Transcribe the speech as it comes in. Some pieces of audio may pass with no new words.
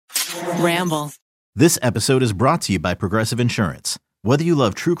Ramble. This episode is brought to you by Progressive Insurance. Whether you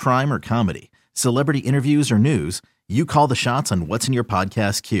love true crime or comedy, celebrity interviews or news, you call the shots on what's in your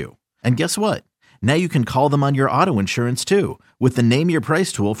podcast queue. And guess what? Now you can call them on your auto insurance too with the Name Your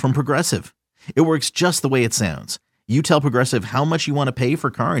Price tool from Progressive. It works just the way it sounds. You tell Progressive how much you want to pay for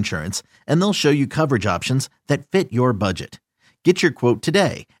car insurance, and they'll show you coverage options that fit your budget. Get your quote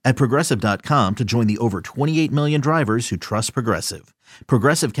today at Progressive.com to join the over 28 million drivers who trust Progressive.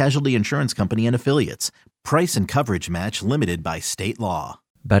 Progressive Casualty Insurance Company and Affiliates. Price and coverage match limited by state law.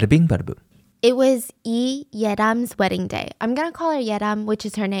 Bada bing, bada boom. It was Yeram's wedding day. I'm going to call her Yeram, which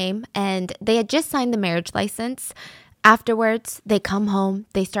is her name, and they had just signed the marriage license. Afterwards, they come home,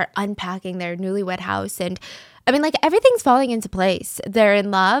 they start unpacking their newlywed house, and everything's falling into place. They're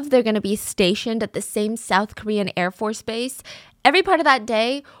in love. They're going to be stationed at the same South Korean Air Force base. Every part of that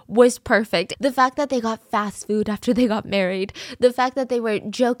day was perfect. The fact that they got fast food after they got married, the fact that they were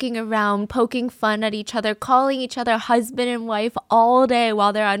joking around, poking fun at each other, calling each other husband and wife all day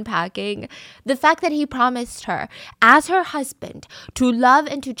while they're unpacking, the fact that he promised her, as her husband, to love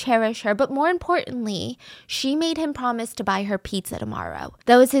and to cherish her, but more importantly, she made him promise to buy her pizza tomorrow.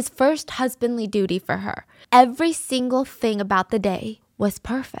 That was his first husbandly duty for her. Every single thing about the day was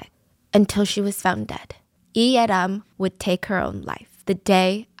perfect until she was found dead. Yeram would take her own life the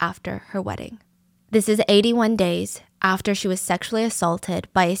day after her wedding. This is 81 days after she was sexually assaulted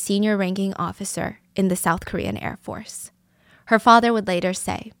by a senior ranking officer in the South Korean Air Force. Her father would later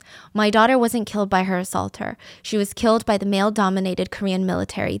say, "My daughter wasn't killed by her assaulter. She was killed by the male-dominated Korean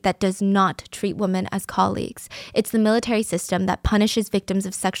military that does not treat women as colleagues. It's the military system that punishes victims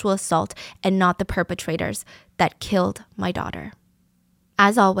of sexual assault and not the perpetrators that killed my daughter."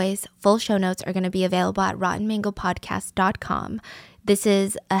 As always, full show notes are going to be available at rottenmangopodcast.com. This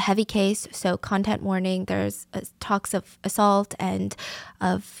is a heavy case, so content warning. There's talks of assault and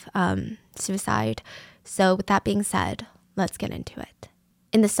of suicide. So with that being said, let's get into it.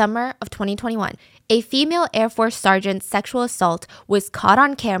 In the summer of 2021, a female Air Force sergeant's sexual assault was caught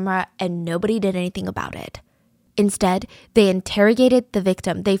on camera and nobody did anything about it. Instead, they interrogated the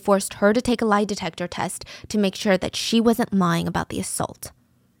victim. They forced her to take a lie detector test to make sure that she wasn't lying about the assault.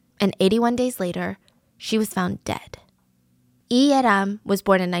 And 81 days later, she was found dead. Yeram was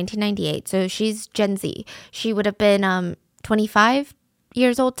born in 1998, so she's Gen Z. She would have been 25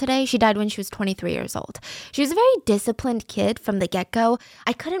 years old today. She died when she was 23 years old. She was a very disciplined kid from the get-go.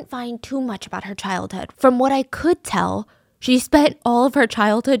 I couldn't find too much about her childhood. From what I could tell, she spent all of her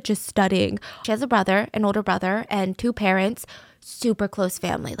childhood just studying. She has a brother, an older brother, and two parents, super close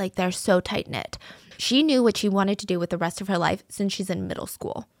family. Like, they're so tight-knit. She knew what she wanted to do with the rest of her life since she's in middle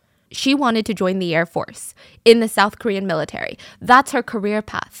school. She wanted to join the Air Force in the South Korean military. That's her career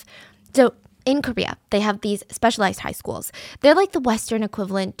path. So in Korea, they have these specialized high schools. They're like the Western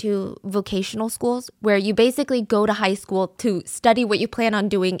equivalent to vocational schools, where you basically go to high school to study what you plan on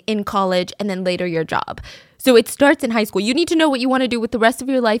doing in college and then later your job. So it starts in high school. You need to know what you want to do with the rest of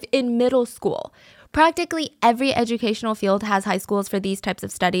your life in middle school. Practically every educational field has high schools for these types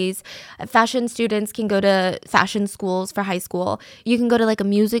of studies. Fashion students can go to fashion schools for high school. You can go to like a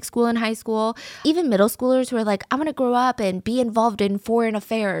music school in high school. Even middle schoolers who are like, I'm going to grow up and be involved in foreign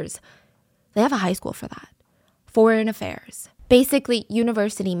affairs. They have a high school for that. Foreign affairs. Basically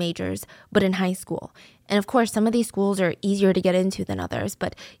university majors, but in high school. And of course, some of these schools are easier to get into than others,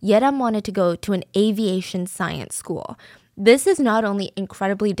 but Yeram wanted to go to an aviation science school. This is not only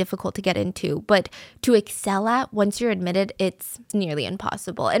incredibly difficult to get into, but to excel at once you're admitted, it's nearly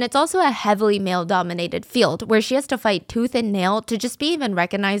impossible. And it's also a heavily male-dominated field where she has to fight tooth and nail to just be even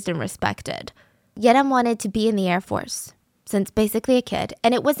recognized and respected. Yeram wanted to be in the Air Force since basically a kid.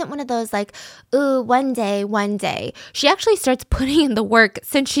 And it wasn't one of those like, ooh, one day. She actually starts putting in the work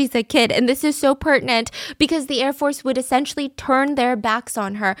since she's a kid. And this is so pertinent because the Air Force would essentially turn their backs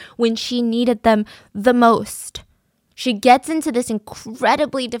on her when she needed them the most. She gets into this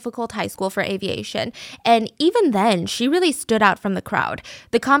incredibly difficult high school for aviation, and even then, she really stood out from the crowd.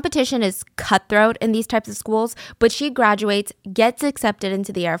 The competition is cutthroat in these types of schools, but she graduates, gets accepted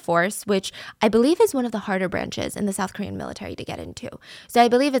into the Air Force, which I believe is one of the harder branches in the South Korean military to get into. So I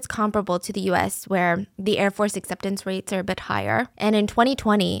believe it's comparable to the US, where the Air Force acceptance rates are a bit higher. And in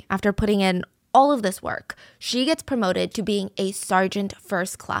 2020, after putting in all of this work, she gets promoted to being a sergeant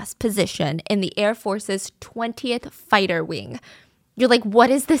first class position in the Air Force's 20th Fighter Wing. You're like, what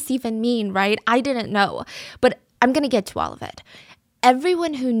does this even mean, right? I didn't know, but I'm going to get to all of it.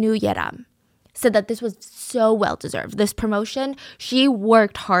 Everyone who knew Yeram said that this was so well-deserved. This promotion, she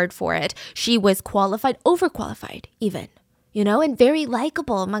worked hard for it. She was qualified, overqualified even, and very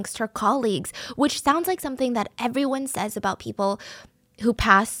likable amongst her colleagues, which sounds like something that everyone says about people who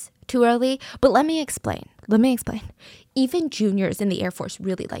pass too early. But let me explain. Even juniors in the Air Force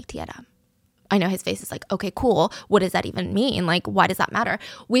really liked Yeram. I know his face is like, okay, cool. What does that even mean? Like, why does that matter?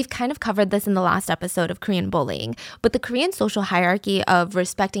 We've kind of covered this in the last episode of Korean bullying, but the Korean social hierarchy of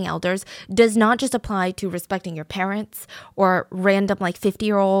respecting elders does not just apply to respecting your parents or random like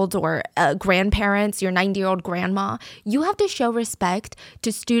 50-year-olds or grandparents, your 90-year-old grandma. You have to show respect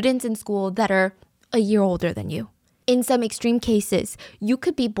to students in school that are a year older than you. In some extreme cases, you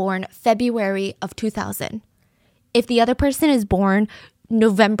could be born February of 2000. If the other person is born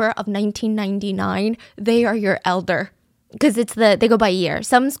November of 1999, they are your elder because they go by year.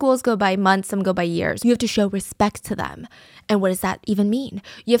 Some schools go by months, some go by years. You have to show respect to them. And what does that even mean?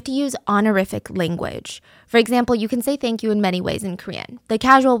 You have to use honorific language. For example, you can say thank you in many ways in Korean. The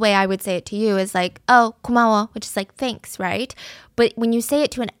casual way I would say it to you is like, oh, 고마워, which is like thanks, right? But when you say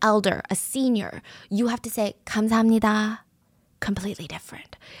it to an elder, a senior, you have to say 감사합니다. Completely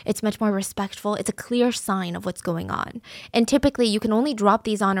different. It's much more respectful. It's a clear sign of what's going on. And typically you can only drop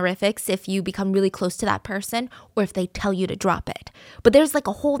these honorifics if you become really close to that person or if they tell you to drop it. But there's like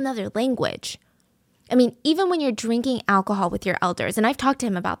a whole nother language. I mean, even when you're drinking alcohol with your elders, and I've talked to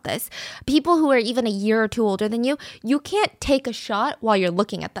him about this, people who are even a year or two older than you can't take a shot while you're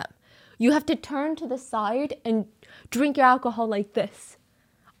looking at them. You have to turn to the side and drink your alcohol like this.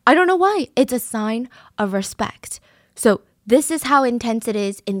 I don't know why. It's a sign of respect. So this is how intense it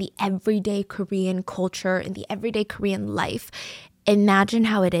is in the everyday Korean culture, in the everyday Korean life. Imagine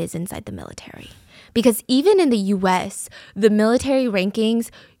how it is inside the military. Because even in the US, the military rankings,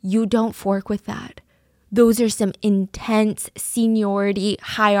 you don't fork with that. Those are some intense seniority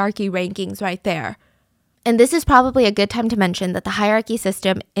hierarchy rankings right there. And this is probably a good time to mention that the hierarchy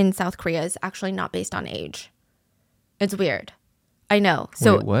system in South Korea is actually not based on age. It's weird. I know.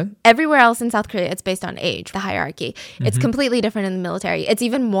 So wait, what? Everywhere else in South Korea, it's based on age, the hierarchy. It's completely different in the military. It's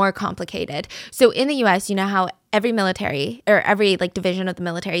even more complicated. So in the US, you know how every military or every like division of the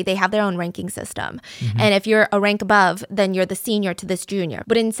military, they have their own ranking system. And if you're a rank above, then you're the senior to this junior.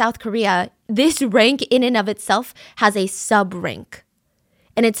 But in South Korea, this rank in and of itself has a sub rank.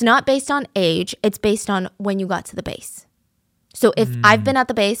 And it's not based on age. It's based on when you got to the base. So if I've been at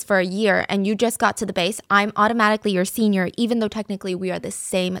the base for a year and you just got to the base, I'm automatically your senior, even though technically we are the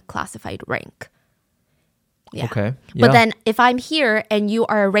same classified rank. Yeah. Okay. Yeah. But then if I'm here and you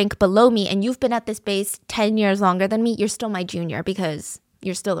are a rank below me and you've been at this base 10 years longer than me, you're still my junior because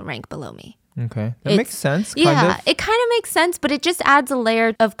you're still a rank below me. Okay. That makes sense. Yeah, kind of. it kind of makes sense, but it just adds a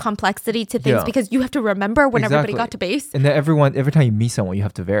layer of complexity to things because you have to remember when everybody got to base. And then every time you meet someone, you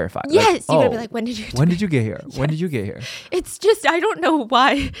have to verify. Yes, you gotta be like, when did you get here? When did you get here? It's just, I don't know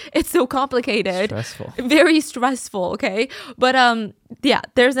why it's so complicated. Stressful. Very stressful, okay? But yeah,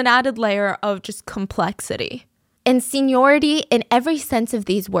 there's an added layer of just complexity. And seniority in every sense of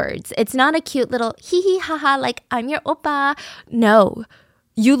these words. It's not a cute little hee hee ha ha like I'm your oppa. No.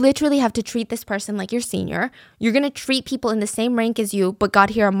 You literally have to treat this person like your senior. You're going to treat people in the same rank as you, but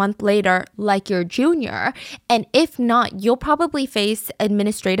got here a month later like your junior. And if not, you'll probably face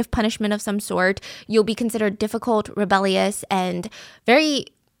administrative punishment of some sort. You'll be considered difficult, rebellious, and very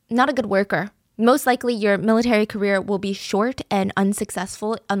not a good worker. Most likely your military career will be short and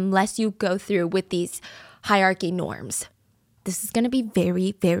unsuccessful unless you go through with these hierarchy norms. This is going to be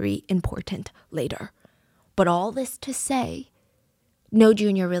very, very important later. But all this to say, no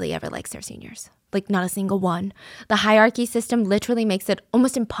junior really ever likes their seniors. Like not a single one. The hierarchy system literally makes it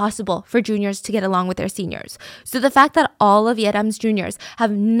almost impossible for juniors to get along with their seniors. So the fact that all of Yeram's juniors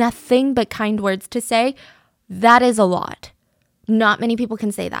have nothing but kind words to say, that is a lot. Not many people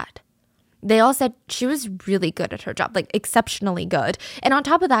can say that. They all said she was really good at her job, like exceptionally good. And on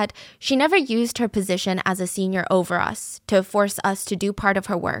top of that, she never used her position as a senior over us to force us to do part of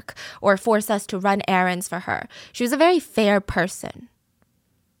her work or force us to run errands for her. She was a very fair person.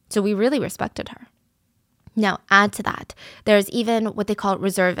 So we really respected her. Now, add to that, there's even what they call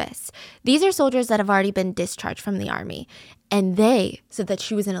reservists. These are soldiers that have already been discharged from the army. And they said that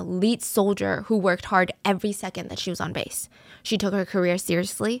she was an elite soldier who worked hard every second that she was on base. She took her career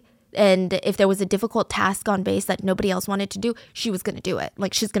seriously. And if there was a difficult task on base that nobody else wanted to do, she was going to do it.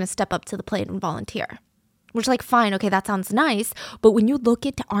 Like she's going to step up to the plate and volunteer. Which like, fine, okay, that sounds nice. But when you look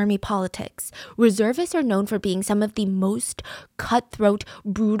into army politics, reservists are known for being some of the most cutthroat,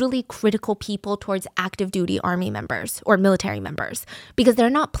 brutally critical people towards active duty army members or military members because they're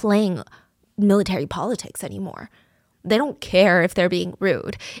not playing military politics anymore. They don't care if they're being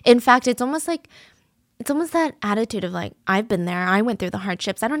rude. In fact, it's almost that attitude of like, I've been there, I went through the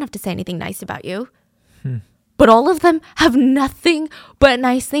hardships, I don't have to say anything nice about you. But all of them have nothing but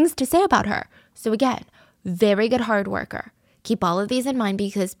nice things to say about her. So again, very good hard worker, Keep all of these in mind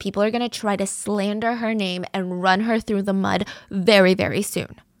because people are going to try to slander her name and run her through the mud very, very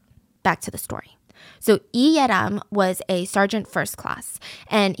soon. Back to the story. So Yeram was a sergeant first class.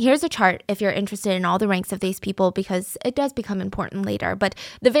 And here's a chart if you're interested in all the ranks of these people because it does become important later. But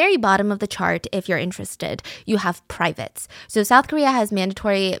the very bottom of the chart, if you're interested, you have privates. So South Korea has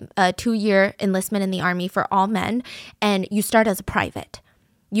mandatory 2-year enlistment in the army for all men. And you start as a private.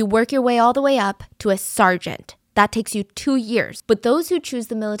 You work your way all the way up to a sergeant. That takes you 2 years. But those who choose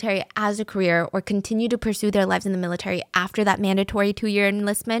the military as a career or continue to pursue their lives in the military after that mandatory 2-year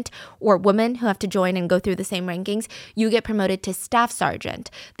enlistment, or women who have to join and go through the same rankings, you get promoted to staff sergeant,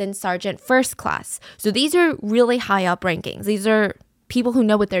 then sergeant first class. So these are really high up rankings. These are people who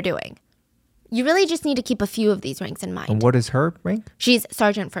know what they're doing. You really just need to keep a few of these ranks in mind. And what is her rank? She's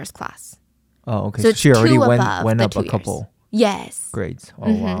sergeant first class. Oh, okay. So So she already went up a 2 couple years. Yes. grades.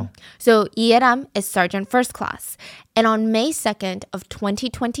 Oh, wow. So Yeram is sergeant first class. And on May 2nd of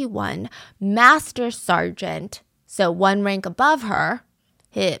 2021, master sergeant, so one rank above her,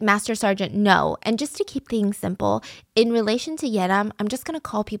 master sergeant No. And just to keep things simple, in relation to Yeram, I'm just going to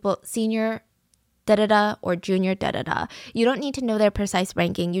call people senior da-da-da or junior da-da-da. You don't need to know their precise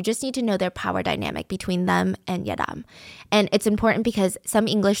ranking. You just need to know their power dynamic between them and Yeram. And it's important because some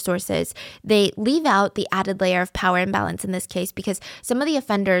English sources, they leave out the added layer of power imbalance in this case because some of the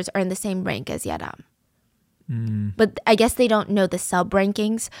offenders are in the same rank as Yeram. But I guess they don't know the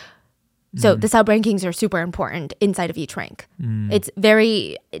sub-rankings. So the sub-rankings are super important inside of each rank. It's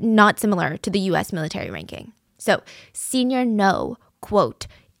very not similar to the U.S. military ranking. So senior No, quote,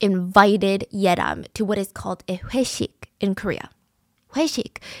 invited Yeram to what is called a 회식 in Korea.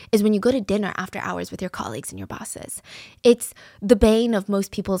 회식 is when you go to dinner after hours with your colleagues and your bosses. It's the bane of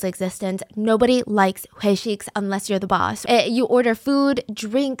most people's existence. Nobody likes 회식s unless you're the boss. You order food,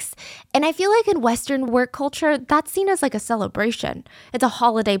 drinks, and I feel like in Western work culture, that's seen as like a celebration. It's a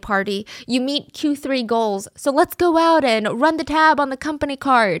holiday party. You meet Q3 goals, so let's go out and run the tab on the company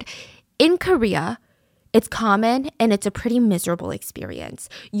card. In Korea, it's common and it's a pretty miserable experience.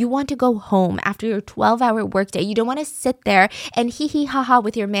 You want to go home after your 12-hour workday. You don't want to sit there and hee-hee-ha-ha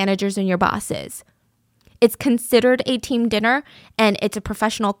with your managers and your bosses. It's considered a team dinner and it's a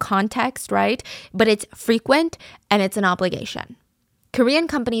professional context, right? But it's frequent and it's an obligation. Korean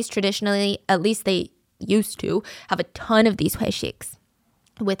companies traditionally, at least they used to, have a ton of these 회식s.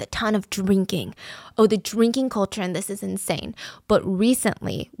 With a ton of drinking. Oh, the drinking culture, and this is insane. But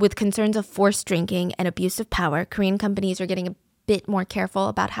recently, with concerns of forced drinking and abuse of power, Korean companies are getting a bit more careful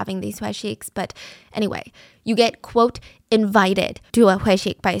about having these 회식s. But anyway, you get, quote, invited to a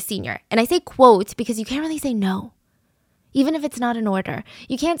회식 by a senior. And I say quote because you can't really say no. Even if it's not an order,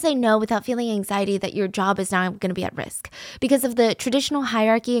 you can't say no without feeling anxiety that your job is now going to be at risk. Because of the traditional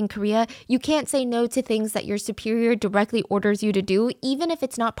hierarchy in Korea, you can't say no to things that your superior directly orders you to do, even if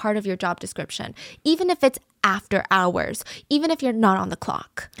it's not part of your job description, even if it's after hours, even if you're not on the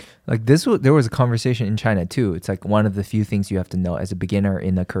clock. Like there was a conversation in China too. It's like one of the few things you have to know as a beginner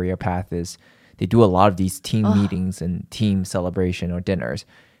in a career path is they do a lot of these team meetings and team celebration or dinners.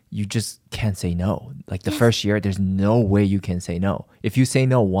 You just can't say no. Like the first year, there's no way you can say no. If you say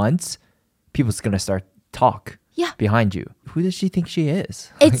no once, people's going to start talk behind you. Who does she think she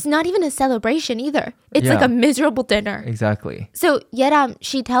is? It's not even a celebration either. It's like a miserable dinner. Exactly. So Yeram,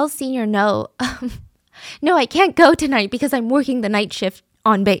 she tells senior No, no, I can't go tonight because I'm working the night shift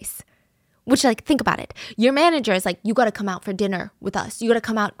on base. Which, like, think about it. Your manager is like, you got to come out for dinner with us. You got to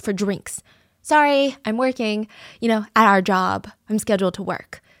come out for drinks. Sorry, I'm working, at our job. I'm scheduled to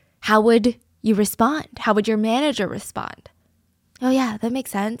work. How would you respond? How would your manager respond? Oh yeah, that makes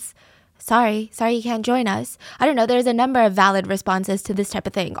sense. Sorry you can't join us. I don't know, there's a number of valid responses to this type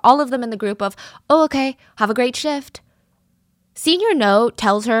of thing. All of them in the group of, oh okay, have a great shift. Senior No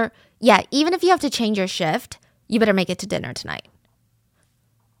tells her, yeah, even if you have to change your shift, you better make it to dinner tonight.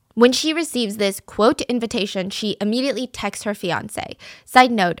 When she receives this, quote, invitation, she immediately texts her fiancé. Side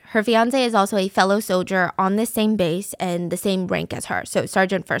note, her fiancé is also a fellow soldier on the same base and the same rank as her, so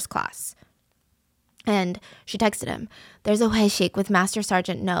sergeant first class. And she texted him, there's a 회식 with Master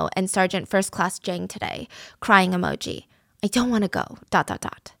Sergeant No and Sergeant First Class Jang today. Crying emoji. I don't want to go, ...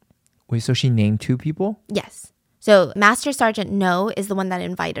 Wait, so she named 2 people? Yes. So Master Sergeant No is the one that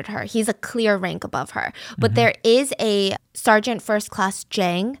invited her. He's a clear rank above her. But there is a Sergeant First Class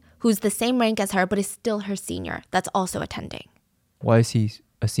Jang who's the same rank as her but is still her senior that's also attending. Why is he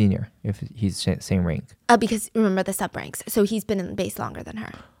a senior if he's same rank? Because remember the sub-ranks. So he's been in the base longer than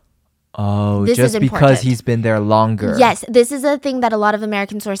her. Oh, This just is because important. he's been there longer. Yes, this is a thing that a lot of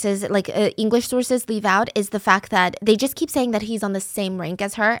American sources, like English sources, leave out is the fact that they just keep saying that he's on the same rank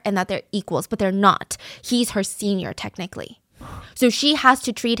as her and that they're equals, but they're not. He's her senior technically. So she has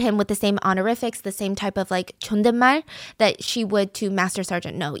to treat him with the same honorifics, the same type of like 존댓말 that she would to Master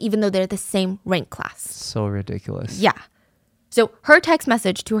Sergeant No, even though they're the same rank class. So ridiculous. Yeah. So her text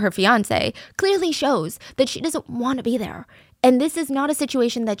message to her fiance clearly shows that she doesn't want to be there. And this is not a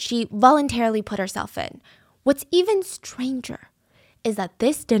situation that she voluntarily put herself in. What's even stranger is that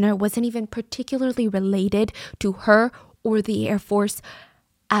this dinner wasn't even particularly related to her or the Air Force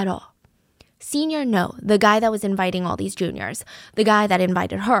at all. Senior No, the guy that was inviting all these juniors, the guy that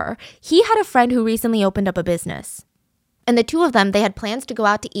invited her, he had a friend who recently opened up a business. And the two of them, they had plans to go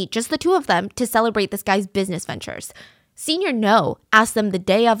out to eat, just the two of them, to celebrate this guy's business ventures. Senior No asked them the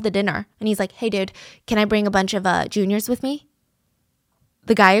day of the dinner, and he's like, hey dude, can I bring a bunch of juniors with me?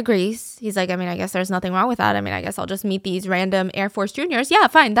 The guy agrees. He's like, I guess there's nothing wrong with that. I guess I'll just meet these random Air Force juniors. Yeah,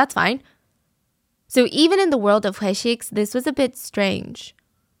 fine, that's fine. So even in the world of 회식s, this was a bit strange.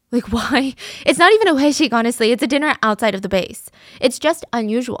 Like, why? It's not even a 회식, honestly. It's a dinner outside of the base. It's just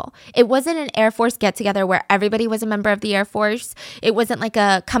unusual. It wasn't an Air Force get-together where everybody was a member of the Air Force. It wasn't like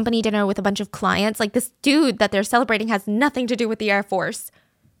a company dinner with a bunch of clients. Like, this dude that they're celebrating has nothing to do with the Air Force.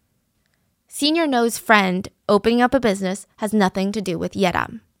 Senior No's friend opening up a business has nothing to do with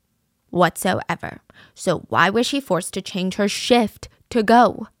Yeram whatsoever. So why was she forced to change her shift to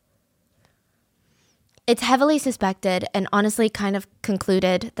go? It's heavily suspected and honestly kind of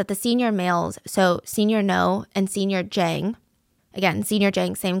concluded that the senior males, so Senior No and Senior Jang, again, Senior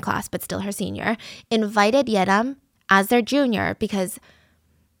Jang, same class, but still her senior, invited Yeram as their junior because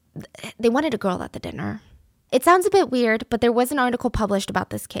they wanted a girl at the dinner. It sounds a bit weird, but there was an article published about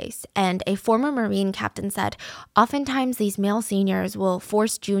this case, and a former Marine captain said, oftentimes these male seniors will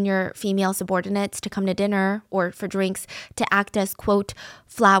force junior female subordinates to come to dinner or for drinks to act as, quote,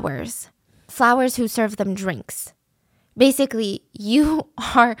 flowers who serve them drinks. Basically, you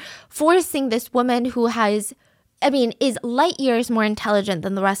are forcing this woman who is light years more intelligent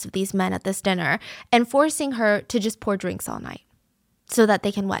than the rest of these men at this dinner and forcing her to just pour drinks all night so that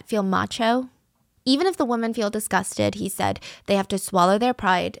they can, feel macho? Even if the women feel disgusted, he said, they have to swallow their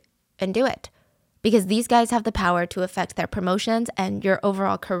pride and do it because these guys have the power to affect their promotions and your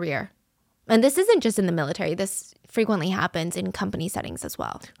overall career. And this isn't just in the military. This frequently happens in company settings as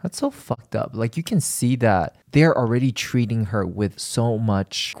well. That's so fucked up. Like, you can see that they're already treating her with so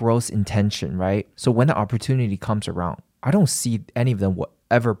much gross intention, right? So when the opportunity comes around, I don't see any of them will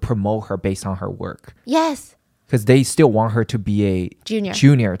ever promote her based on her work. Yes. Because they still want her to be a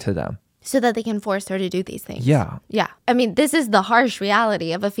junior to them. So that they can force her to do these things. Yeah. Yeah. This is the harsh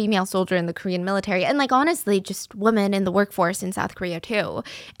reality of a female soldier in the Korean military. And honestly, just women in the workforce in South Korea too.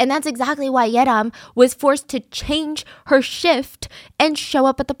 And that's exactly why Yeram was forced to change her shift and show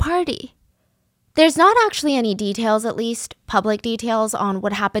up at the party. There's not actually any details, at least public details, on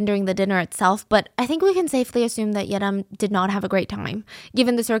what happened during the dinner itself, but I think we can safely assume that Yeram did not have a great time,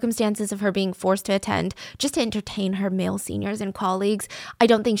 given the circumstances of her being forced to attend just to entertain her male seniors and colleagues. I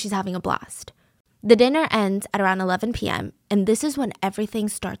don't think she's having a blast. The dinner ends at around 11 p.m., and this is when everything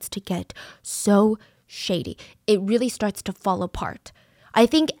starts to get so shady. It really starts to fall apart. I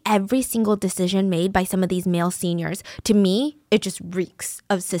think every single decision made by some of these male seniors, to me, it just reeks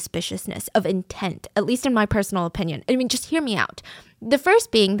of suspiciousness, of intent, at least in my personal opinion. Just hear me out. The first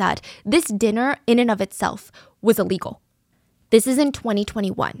being that this dinner in and of itself was illegal. This is in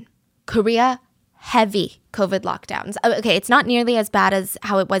 2021. Korea, heavy COVID lockdowns. Okay, it's not nearly as bad as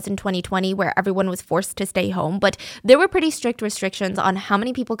how it was in 2020 where everyone was forced to stay home, but there were pretty strict restrictions on how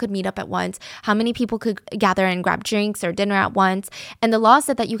many people could meet up at once, how many people could gather and grab drinks or dinner at once, and the law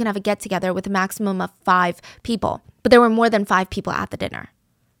said that you can have a get-together with a maximum of 5 people, but there were more than 5 people at the dinner.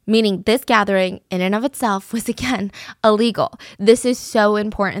 Meaning this gathering in and of itself was, again, illegal. This is so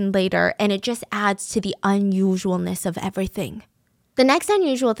important later, and it just adds to the unusualness of everything. The next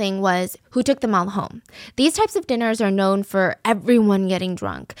unusual thing was who took them all home. These types of dinners are known for everyone getting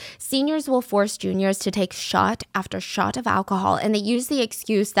drunk. Seniors will force juniors to take shot after shot of alcohol, and they use the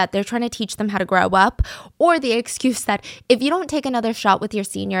excuse that they're trying to teach them how to grow up, or the excuse that if you don't take another shot with your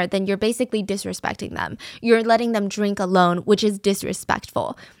senior, then you're basically disrespecting them. You're letting them drink alone, which is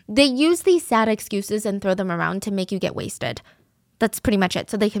disrespectful. They use these sad excuses and throw them around to make you get wasted. That's pretty much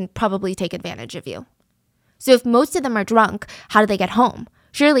it, so they can probably take advantage of you. So if most of them are drunk, how do they get home?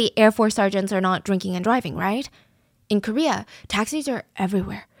 Surely Air Force sergeants are not drinking and driving, right? In Korea, taxis are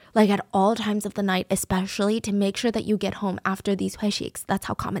everywhere, at all times of the night, especially to make sure that you get home after these 회식s. That's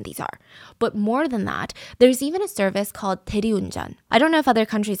how common these are. But more than that, there's even a service called 대리운전. I don't know if other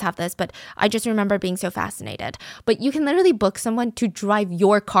countries have this, but I just remember being so fascinated. But you can literally book someone to drive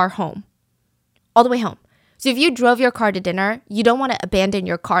your car home, all the way home. So if you drove your car to dinner, you don't want to abandon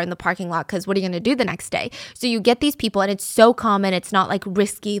your car in the parking lot because what are you going to do the next day? So you get these people and it's so common. It's not like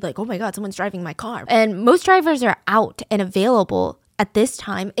risky, like, oh my God, someone's driving my car. And most drivers are out and available at this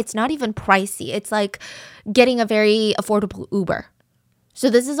time. It's not even pricey. It's like getting a very affordable Uber. So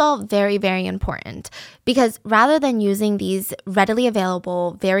this is all very, very important because rather than using these readily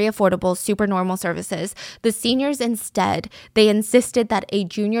available, very affordable, super normal services, the seniors instead, they insisted that a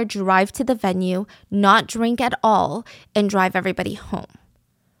junior drive to the venue, not drink at all, and drive everybody home.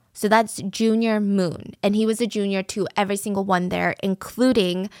 So that's Junior Moon, and he was a junior to every single one there,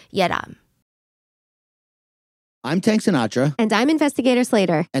 including Yeram. I'm Tank Sinatra. And I'm Investigator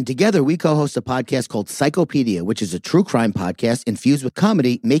Slater. And together we co-host a podcast called Psychopedia, which is a true crime podcast infused with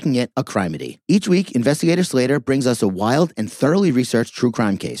comedy, making it a crimedy. Each week, Investigator Slater brings us a wild and thoroughly researched true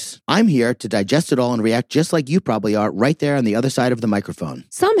crime case. I'm here to digest it all and react just like you probably are right there on the other side of the microphone.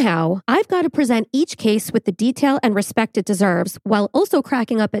 Somehow, I've got to present each case with the detail and respect it deserves, while also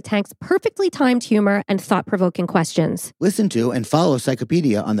cracking up at Tank's perfectly timed humor and thought-provoking questions. Listen to and follow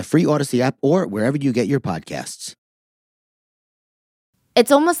Psychopedia on the free Odyssey app or wherever you get your podcasts. It's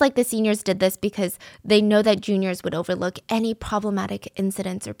almost like the seniors did this because they know that juniors would overlook any problematic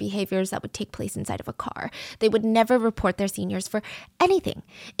incidents or behaviors that would take place inside of a car. They would never report their seniors for anything.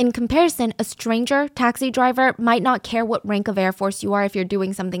 In comparison, a stranger taxi driver might not care what rank of Air Force you are if you're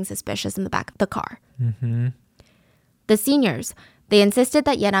doing something suspicious in the back of the car. Mm-hmm. The seniors, they insisted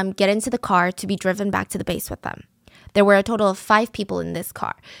that Yeram get into the car to be driven back to the base with them. There were a total of 5 people in this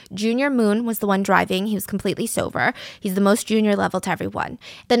car. Junior Moon was the one driving. He was completely sober. He's the most junior level to everyone.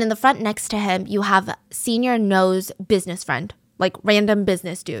 Then in the front next to him, you have Senior No's business friend, like random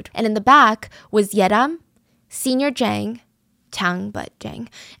business dude. And in the back was Yeram, Senior Jang,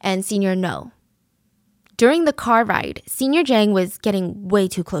 and Senior No. During the car ride, Senior Jang was getting way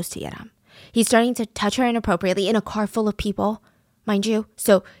too close to Yeram. He's starting to touch her inappropriately in a car full of people, mind you,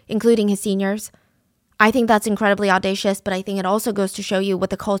 so including his seniors. I think that's incredibly audacious, but I think it also goes to show you what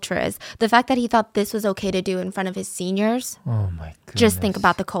the culture is. The fact that he thought this was okay to do in front of his seniors. Oh my goodness. Just think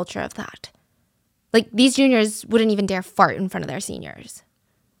about the culture of that. Like, these juniors wouldn't even dare fart in front of their seniors.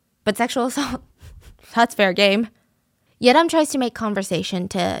 But sexual assault, that's fair game. Yeram tries to make conversation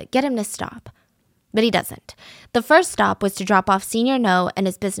to get him to stop, but he doesn't. The first stop was to drop off Senior No and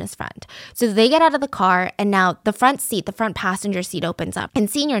his business friend. So they get out of the car, and now the front passenger seat opens up. And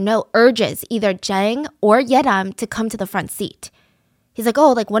Senior No urges either Jang or Yeram to come to the front seat. He's like,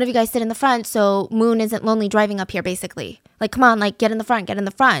 oh, like, one of you guys sit in the front so Moon isn't lonely driving up here, basically. Like, come on, like, get in the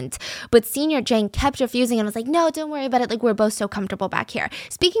front. But Senior Jang kept refusing and was like, no, don't worry about it. Like, we're both so comfortable back here.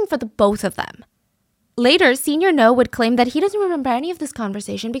 Speaking for the both of them. Later, Senior No would claim that he doesn't remember any of this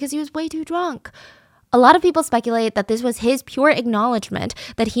conversation because he was way too drunk. A lot of people speculate that this was his pure acknowledgement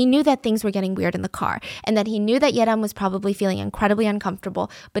that he knew that things were getting weird in the car and that he knew that Yeram was probably feeling incredibly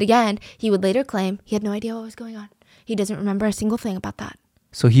uncomfortable. But again, he would later claim he had no idea what was going on. He doesn't remember a single thing about that.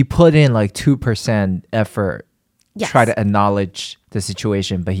 So he put in like 2% effort, Yes. try to acknowledge the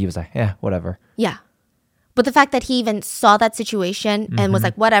situation, but he was like, yeah, whatever. Yeah. But the fact that he even saw that situation and was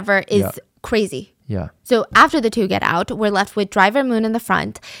like, whatever, is crazy. Yeah. So after the two get out, we're left with driver Moon in the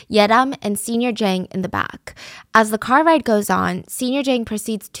front, Yeram and Senior Jang in the back. As the car ride goes on, Senior Jang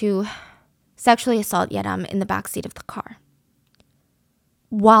proceeds to sexually assault Yeram in the back seat of the car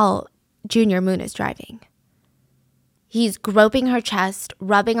while Junior Moon is driving. He's groping her chest,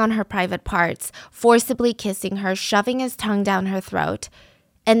 rubbing on her private parts, forcibly kissing her, shoving his tongue down her throat.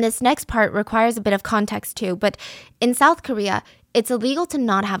 And this next part requires a bit of context too, but in South Korea, it's illegal to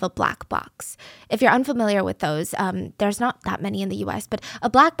not have a black box. If you're unfamiliar with those, there's not that many in the US, but a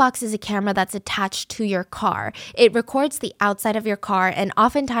black box is a camera that's attached to your car. It records the outside of your car, and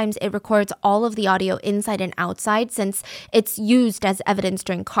oftentimes it records all of the audio inside and outside since it's used as evidence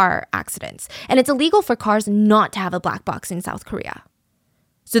during car accidents. And it's illegal for cars not to have a black box in South Korea.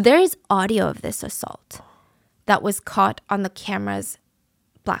 So there is audio of this assault that was caught on the camera's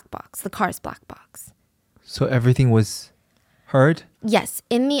black box, the car's black box. So everything was heard? Yes,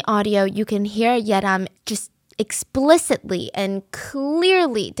 in the audio, you can hear Yeram just explicitly and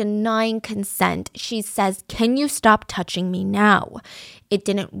clearly denying consent. She says, "Can you stop touching me now?" It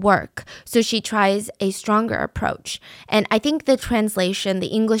didn't work. So she tries a stronger approach. And I think the translation, the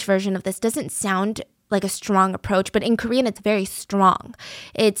English version of this, doesn't sound like a strong approach, but in Korean, it's very strong.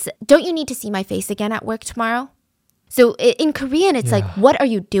 It's, "Don't you need to see my face again at work tomorrow?" So in Korean, it's like, what are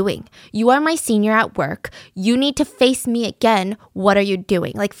you doing? You are my senior at work. You need to face me again. What are you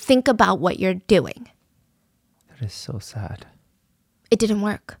doing? Like, think about what you're doing. That is so sad. It didn't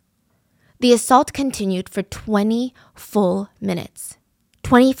work. The assault continued for 20 full minutes.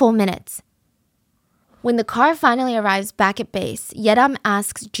 20 full minutes. When the car finally arrives back at base, Yeram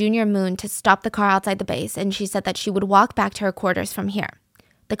asks Junior Moon to stop the car outside the base, and she said that she would walk back to her quarters from here.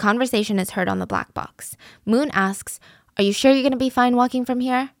 The conversation is heard on the black box. Moon asks, "Are you sure you're going to be fine walking from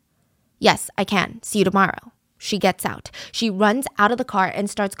here?" "Yes, I can. See you tomorrow." She gets out. She runs out of the car and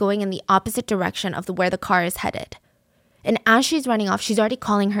starts going in the opposite direction of where the car is headed. And as she's running off, she's already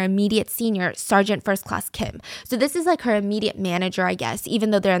calling her immediate senior, Sergeant First Class Kim. So this is like her immediate manager, I guess, even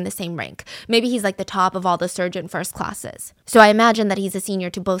though they're in the same rank. Maybe he's like the top of all the Sergeant First Classes. So I imagine that he's a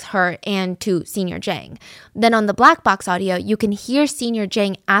senior to both her and to Senior Jang. Then on the black box audio, you can hear Senior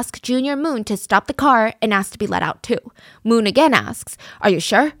Jang ask Junior Moon to stop the car and ask to be let out too. Moon again asks, "Are you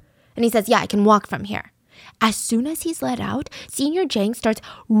sure?" And he says, "Yeah, I can walk from here." As soon as he's let out, Senior Jang starts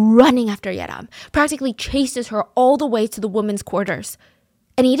running after Yeram, practically chases her all the way to the women's quarters.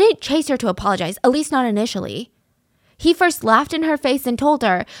 And he didn't chase her to apologize, at least not initially. He first laughed in her face and told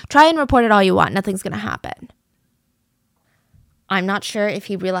her, "Try and report it all you want, nothing's gonna happen." I'm not sure if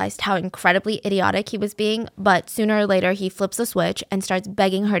he realized how incredibly idiotic he was being, but sooner or later he flips a switch and starts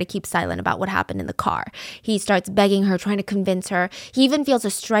begging her to keep silent about what happened in the car. He starts begging her, trying to convince her. He even feels a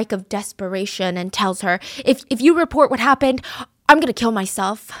strike of desperation and tells her, if you report what happened, I'm gonna kill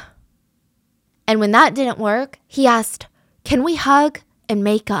myself. And when that didn't work, he asked, "Can we hug and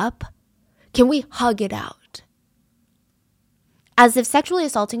make up? Can we hug it out?" As if sexually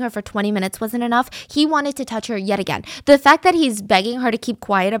assaulting her for 20 minutes wasn't enough, he wanted to touch her yet again. The fact that he's begging her to keep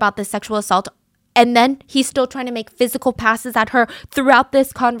quiet about the sexual assault and then he's still trying to make physical passes at her throughout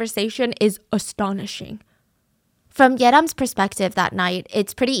this conversation is astonishing. From Yeram's perspective that night,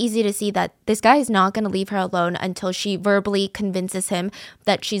 it's pretty easy to see that this guy is not going to leave her alone until she verbally convinces him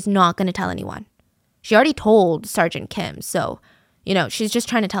that she's not going to tell anyone. She already told Sergeant Kim, so, she's just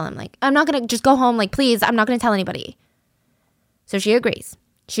trying to tell him, like, "I'm not going to just go home, like, please, I'm not going to tell anybody." So she agrees.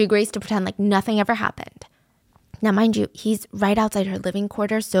 She agrees to pretend like nothing ever happened. Now, mind you, he's right outside her living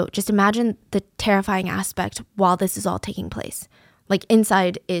quarters, so just imagine the terrifying aspect while this is all taking place. Like,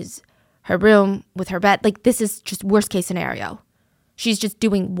 inside is her room with her bed. Like, this is just worst case scenario. She's just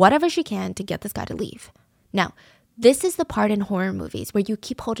doing whatever she can to get this guy to leave. Now, this is the part in horror movies where you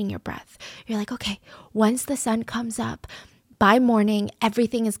keep holding your breath. You're like, okay, once the sun comes up, by morning,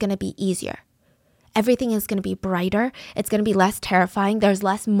 everything is going to be easier. Everything is going to be brighter. It's going to be less terrifying. There's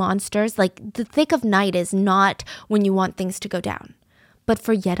less monsters. Like, the thick of night is not when you want things to go down. But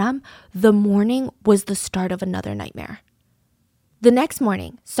for Yeram, the morning was the start of another nightmare. The next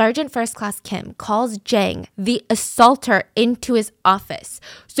morning, Sergeant First Class Kim calls Jang, the assaulter, into his office.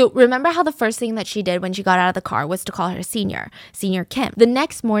 So remember how the first thing that she did when she got out of the car was to call her Senior Kim. The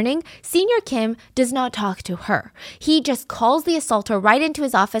next morning, Senior Kim does not talk to her. He just calls the assaulter right into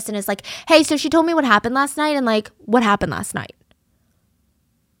his office and is like, "Hey, so she told me what happened last night," and like, "What happened last night?"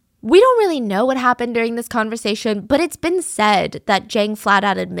 We don't really know what happened during this conversation, but it's been said that Jang flat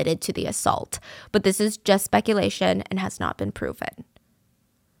out admitted to the assault. But this is just speculation and has not been proven.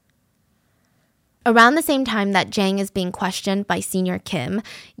 Around the same time that Jang is being questioned by Senior Kim,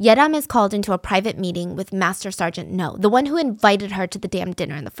 Yeram is called into a private meeting with Master Sergeant No, the one who invited her to the damn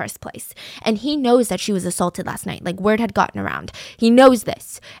dinner in the first place. And he knows that she was assaulted last night, like word had gotten around. He knows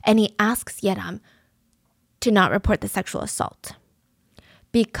this, and he asks Yeram to not report the sexual assault.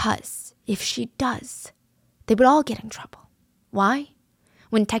 Because if she does, they would all get in trouble. Why?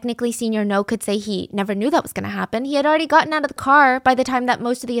 When technically Senior No could say he never knew that was going to happen. He had already gotten out of the car by the time that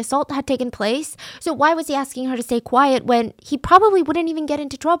most of the assault had taken place. So why was he asking her to stay quiet when he probably wouldn't even get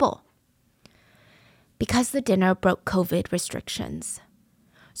into trouble? Because the dinner broke COVID restrictions.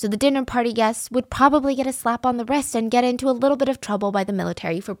 So the dinner party guests would probably get a slap on the wrist and get into a little bit of trouble by the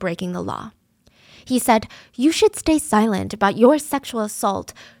military for breaking the law. He said, "You should stay silent about your sexual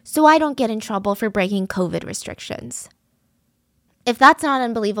assault so I don't get in trouble for breaking COVID restrictions." If that's not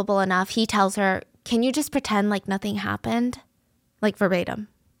unbelievable enough, he tells her, "Can you just pretend like nothing happened?" Like verbatim.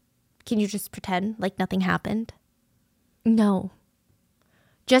 "Can you just pretend like nothing happened?" No.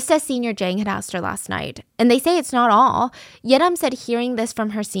 Just as Senior Jang had asked her last night. And they say it's not all. Yeram said hearing this from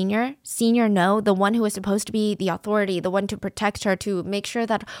her Senior No, the one who was supposed to be the authority, the one to protect her, to make sure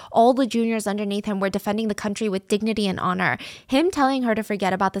that all the juniors underneath him were defending the country with dignity and honor, him telling her to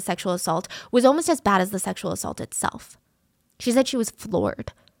forget about the sexual assault was almost as bad as the sexual assault itself. She said she was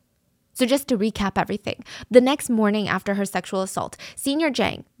floored. So just to recap everything, the next morning after her sexual assault, Senior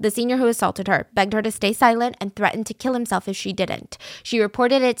Jang, the senior who assaulted her, begged her to stay silent and threatened to kill himself if she didn't. She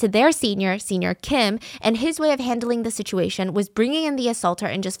reported it to their Senior Kim, and his way of handling the situation was bringing in the assaulter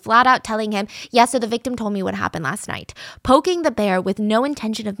and just flat out telling him, "Yeah, so the victim told me what happened last night," poking the bear with no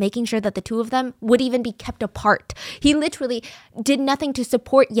intention of making sure that the two of them would even be kept apart. He literally did nothing to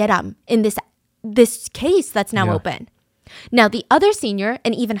support Yeram in this this case that's now open. Now, the other senior,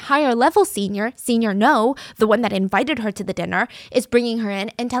 an even higher level senior No, the one that invited her to the dinner, is bringing her in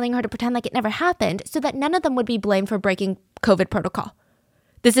and telling her to pretend like it never happened so that none of them would be blamed for breaking COVID protocol.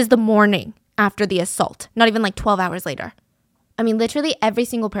 This is the morning after the assault, not even like 12 hours later. I mean, literally every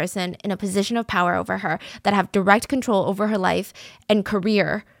single person in a position of power over her that have direct control over her life and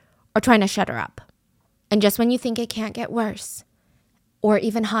career are trying to shut her up. And just when you think it can't get worse or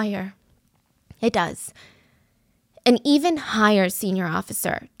even higher, it does. An even higher senior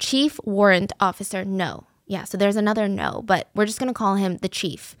officer, Chief Warrant Officer No. Yeah, so there's another No, but we're just going to call him the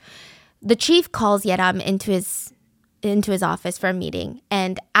chief. The chief calls Yeram into his office for a meeting.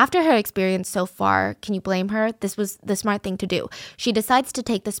 And after her experience so far, can you blame her? This was the smart thing to do. She decides to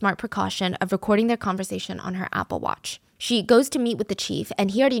take the smart precaution of recording their conversation on her Apple Watch. She goes to meet with the chief,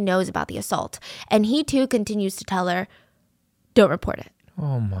 and he already knows about the assault. And he too continues to tell her, don't report it.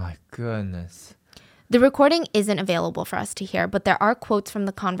 Oh my goodness. The recording isn't available for us to hear, but there are quotes from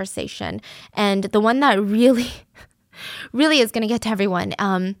the conversation. And the one that really is going to get to everyone,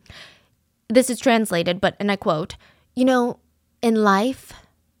 this is translated, and I quote, you know, in life,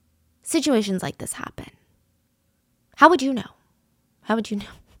 situations like this happen. How would you know? How would you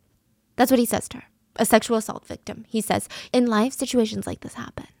know? That's what he says to her, a sexual assault victim. He says, in life, situations like this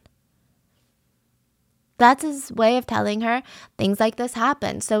happen. That's his way of telling her things like this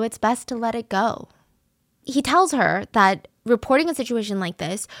happen, so it's best to let it go. He tells her that reporting a situation like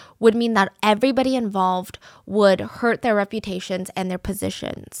this would mean that everybody involved would hurt their reputations and their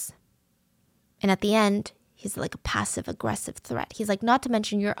positions. And at the end, he's like a passive-aggressive threat. He's like, not to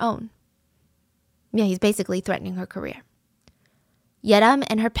mention your own. Yeah, he's basically threatening her career. Yeram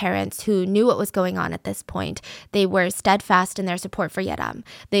and her parents, who knew what was going on at this point, they were steadfast in their support for Yeram.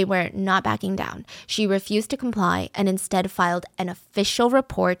 They were not backing down. She refused to comply and instead filed an official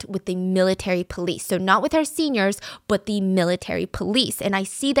report with the military police. So not with her seniors, but the military police. And I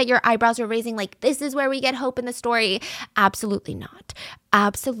see that your eyebrows are raising like, this is where we get hope in the story. Absolutely not.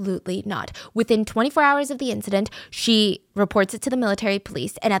 Absolutely not. Within 24 hours of the incident, she reports it to the military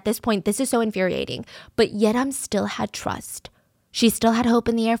police. And at this point, this is so infuriating. But Yeram still had trust. She still had hope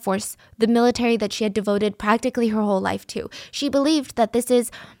in the Air Force, the military that she had devoted practically her whole life to. She believed that this is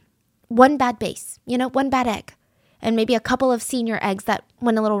one bad base, one bad egg, and maybe a couple of senior eggs that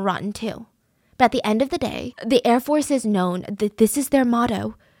went a little rotten too. But at the end of the day, the Air Force is known that this is their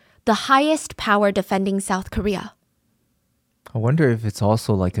motto, the highest power defending South Korea. I wonder if it's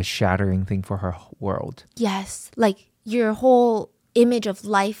also like a shattering thing for her world. Yes, like your whole image of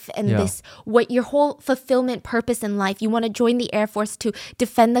life and what your whole fulfillment purpose in life. You want to join the Air Force to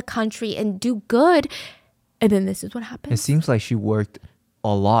defend the country and do good. And then this is what happens. It seems like she worked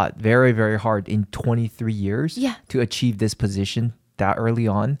a lot, very, very hard in 23 years to achieve this position that early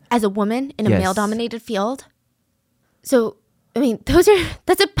on. As a woman in a male-dominated field. So, I mean,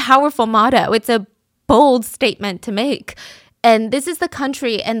 that's a powerful motto. It's a bold statement to make. And this is the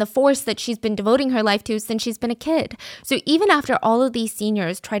country and the force that she's been devoting her life to since she's been a kid. So even after all of these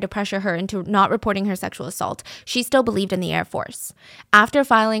seniors tried to pressure her into not reporting her sexual assault, she still believed in the Air Force. After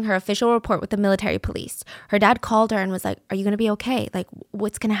filing her official report with the military police, her dad called her and was like, are you going to be okay? Like,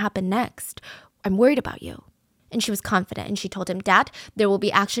 what's going to happen next? I'm worried about you. And she was confident, and she told him, Dad, there will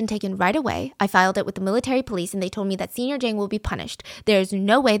be action taken right away. I filed it with the military police, and they told me that Senior Jang will be punished. There's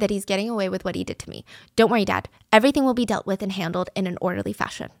no way that he's getting away with what he did to me. Don't worry, Dad. Everything will be dealt with and handled in an orderly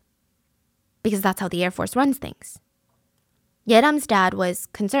fashion. Because that's how the Air Force runs things. Yeram's dad was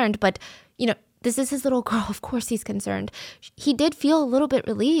concerned, but, this is his little girl. Of course he's concerned. He did feel a little bit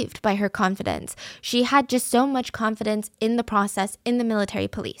relieved by her confidence. She had just so much confidence in the process, in the military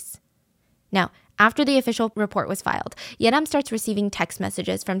police. Now, after the official report was filed, Yeram starts receiving text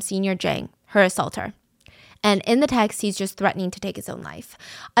messages from Senior Jang, her assaulter. And in the text, he's just threatening to take his own life.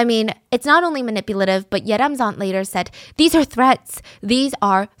 I mean, it's not only manipulative, but Yeram's aunt later said, these are threats. These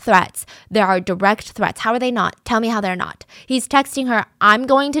are threats. There are direct threats. How are they not? Tell me how they're not. He's texting her, I'm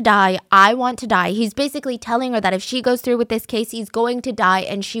going to die. I want to die. He's basically telling her that if she goes through with this case, he's going to die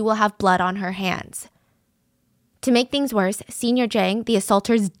and she will have blood on her hands. To make things worse, Senior Jang, the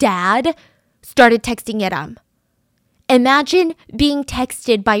assaulter's dad, started texting Yeram. Imagine being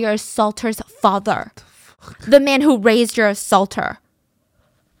texted by your assaulter's father, the man who raised your assaulter.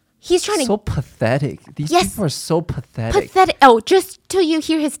 He's trying so pathetic. These people are so pathetic. Pathetic. Oh, just till you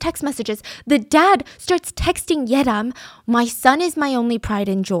hear his text messages. The dad starts texting Yeram, my son is my only pride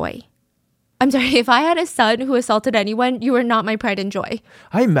and joy. I'm sorry, if I had a son who assaulted anyone, you are not my pride and joy.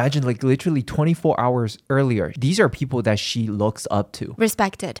 I imagine like literally 24 hours earlier, these are people that she looks up to.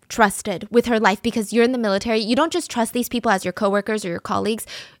 Respected, trusted with her life, because you're in the military. You don't just trust these people as your coworkers or your colleagues.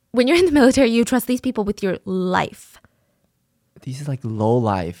 When you're in the military, you trust these people with your life. These is like low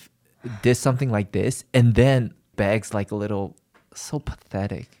life. Did something like this and then begs like a little, so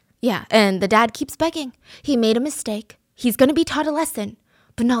pathetic. Yeah, and the dad keeps begging. He made a mistake. He's going to be taught a lesson,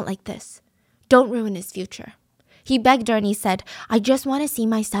 but not like this. Don't ruin his future. He begged her and he said, I just want to see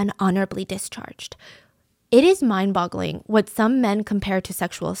my son honorably discharged. It is mind-boggling what some men compare to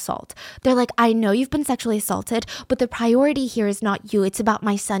sexual assault. They're like, I know you've been sexually assaulted, but the priority here is not you. It's about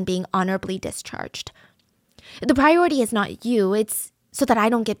my son being honorably discharged. The priority is not you. It's so that I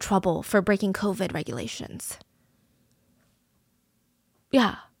don't get trouble for breaking COVID regulations.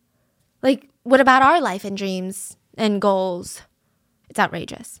 Yeah. Like, what about our life and dreams and goals? It's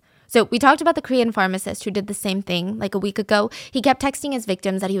outrageous. So we talked about the Korean pharmacist who did the same thing like a week ago. He kept texting his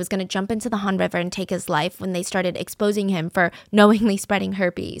victims that he was going to jump into the Han River and take his life when they started exposing him for knowingly spreading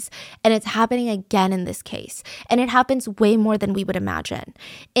herpes. And it's happening again in this case. And it happens way more than we would imagine.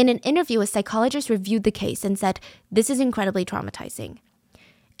 In an interview, a psychologist reviewed the case and said, this is incredibly traumatizing.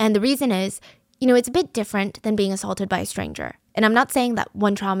 And the reason is, it's a bit different than being assaulted by a stranger. And I'm not saying that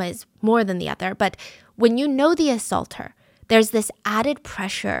one trauma is more than the other, but when you know the assaulter, there's this added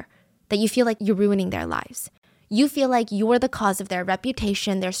pressure that you feel like you're ruining their lives. You feel like you're the cause of their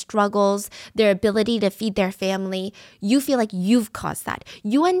reputation, their struggles, their ability to feed their family. You feel like you've caused that.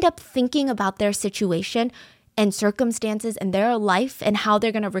 You end up thinking about their situation and circumstances and their life and how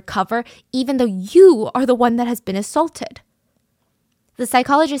they're going to recover, even though you are the one that has been assaulted. The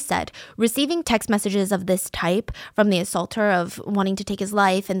psychologist said, receiving text messages of this type from the assaulter of wanting to take his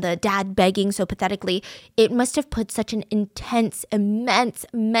life and the dad begging so pathetically, it must have put such an intense, immense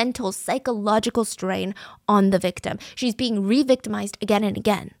mental, psychological strain on the victim. She's being re-victimized again and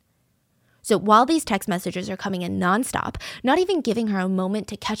again. So while these text messages are coming in nonstop, not even giving her a moment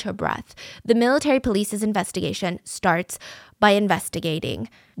to catch her breath, the military police's investigation starts by investigating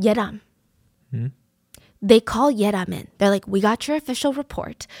Yeram. They call Yeram in. They're like, we got your official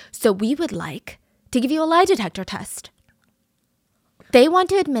report, so we would like to give you a lie detector test. They want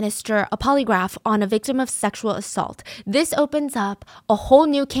to administer a polygraph on a victim of sexual assault. This opens up a whole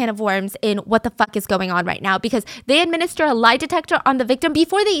new can of worms in what the fuck is going on right now, because they administer a lie detector on the victim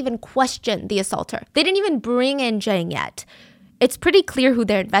before they even question the assaulter. They didn't even bring in Jang yet. It's pretty clear who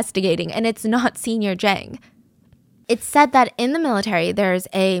they're investigating, and it's not Senior Jang. It's said that in the military, there's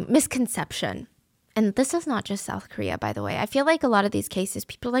a misconception. And this is not just South Korea, by the way. I feel like a lot of these cases,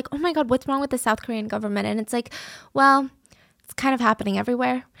 people are like, oh my God, what's wrong with the South Korean government? And it's like, well, it's kind of happening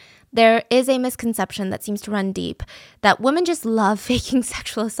everywhere. There is a misconception that seems to run deep that women just love faking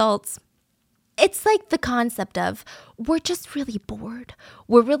sexual assaults. It's like the concept of, we're just really bored.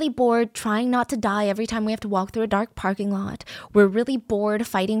 We're really bored trying not to die every time we have to walk through a dark parking lot. We're really bored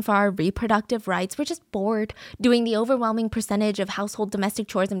fighting for our reproductive rights. We're just bored doing the overwhelming percentage of household domestic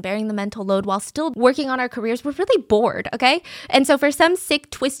chores and bearing the mental load while still working on our careers. We're really bored, okay? And so for some sick,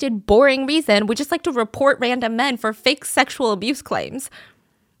 twisted, boring reason, we just like to report random men for fake sexual abuse claims.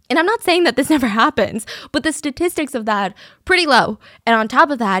 And I'm not saying that this never happens, but the statistics of that, pretty low. And on top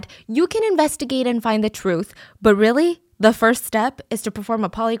of that, you can investigate and find the truth. But really, the first step is to perform a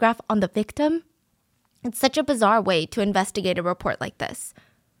polygraph on the victim. It's such a bizarre way to investigate a report like this.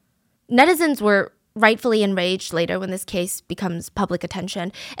 Netizens were rightfully enraged later when this case becomes public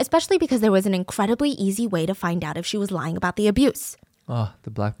attention, especially because there was an incredibly easy way to find out if she was lying about the abuse. Oh, the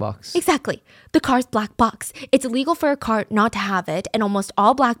black box. Exactly. The car's black box. It's illegal for a car not to have it, and almost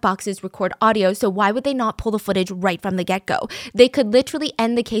all black boxes record audio, so why would they not pull the footage right from the get-go? They could literally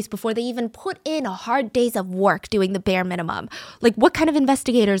end the case before they even put in a hard days of work doing the bare minimum. Like, what kind of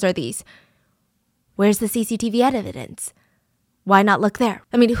investigators are these? Where's the CCTV evidence? Why not look there?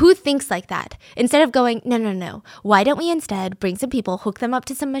 I mean, who thinks like that? Instead of going, no. Why don't we instead bring some people, hook them up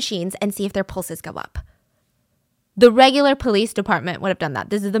to some machines, and see if their pulses go up? The regular police department would have done that.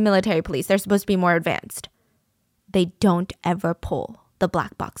 This is the military police. They're supposed to be more advanced. They don't ever pull the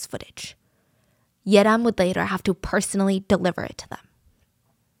black box footage. Yeram would later have to personally deliver it to them.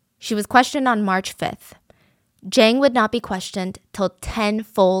 She was questioned on March 5th. Jang would not be questioned till 10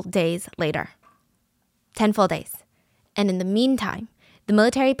 full days later. 10 full days. And in the meantime, the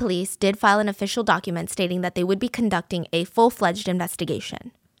military police did file an official document stating that they would be conducting a full-fledged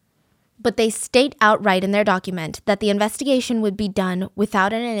investigation. But they state outright in their document that the investigation would be done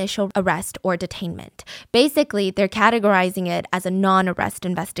without an initial arrest or detainment. Basically, they're categorizing it as a non-arrest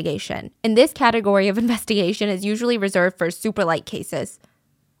investigation. And this category of investigation is usually reserved for super light cases.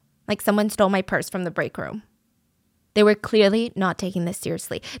 Like someone stole my purse from the break room. They were clearly not taking this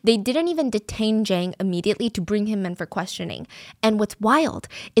seriously. They didn't even detain Jang immediately to bring him in for questioning. And what's wild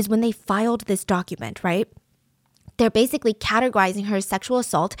is when they filed this document, right? They're basically categorizing her sexual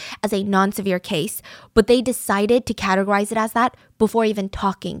assault as a non-severe case, but they decided to categorize it as that before even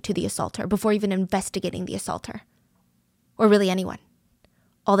talking to the assaulter, before even investigating the assaulter, or really anyone.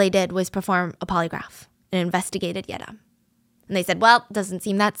 All they did was perform a polygraph and investigated Yeram. And they said, well, doesn't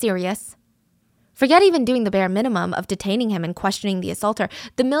seem that serious. Forget even doing the bare minimum of detaining him and questioning the assaulter.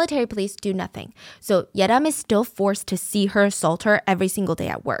 The military police do nothing. So Yeram is still forced to see her assaulter every single day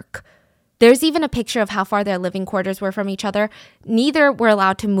at work. There's even a picture of how far their living quarters were from each other. Neither were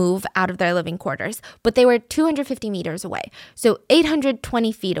allowed to move out of their living quarters, but they were 250 meters away. So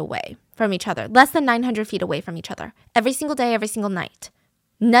 820 feet away from each other, less than 900 feet away from each other, every single day, every single night.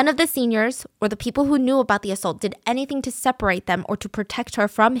 None of the seniors or the people who knew about the assault did anything to separate them or to protect her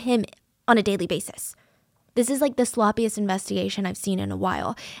from him on a daily basis. This is like the sloppiest investigation I've seen in a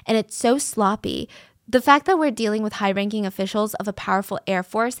while. And it's so sloppy. The fact that we're dealing with high-ranking officials of a powerful Air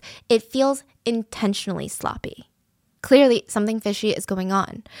Force, it feels intentionally sloppy. Clearly, something fishy is going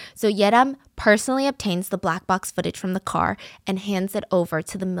on. So Yeram personally obtains the black box footage from the car and hands it over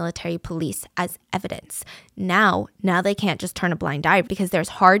to the military police as evidence. Now they can't just turn a blind eye because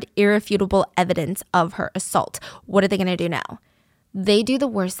there's hard, irrefutable evidence of her assault. What are they going to do now? They do the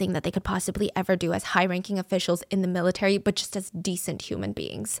worst thing that they could possibly ever do as high-ranking officials in the military, but just as decent human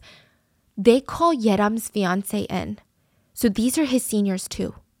beings. They call Yeram's fiancé in. So these are his seniors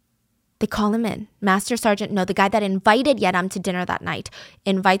too. They call him in. Master Sergeant No, the guy that invited Yeram to dinner that night,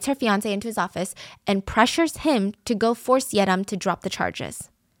 invites her fiancé into his office and pressures him to go force Yeram to drop the charges.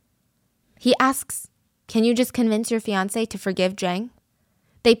 He asks, can you just convince your fiancé to forgive Jang?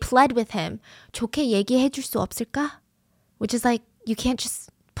 They pled with him, 좋게 얘기해줄 수 없을까? Which is like, you can't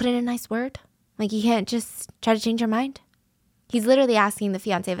just put in a nice word? Like you can't just try to change your mind? He's literally asking the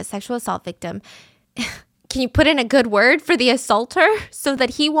fiancé of a sexual assault victim, can you put in a good word for the assaulter so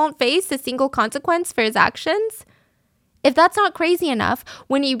that he won't face a single consequence for his actions? If that's not crazy enough,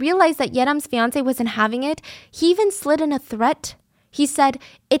 when he realized that Yeram's fiancé wasn't having it, he even slid in a threat. He said,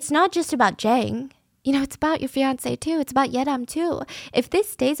 it's not just about Jang. You know, it's about your fiancé too. It's about Yeram too. If this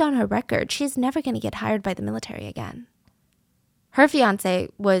stays on her record, she's never going to get hired by the military again. Her fiancé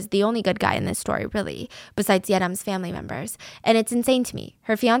was the only good guy in this story, really, besides Yeram's family members. And it's insane to me.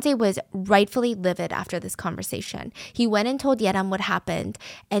 Her fiancé was rightfully livid after this conversation. He went and told Yeram what happened.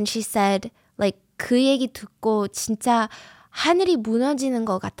 And she said, like, 그 얘기 듣고 진짜 하늘이 무너지는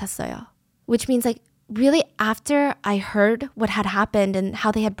것 같았어요. Which means, like, really after I heard what had happened and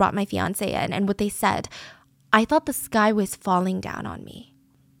how they had brought my fiancé in and what they said, I thought the sky was falling down on me.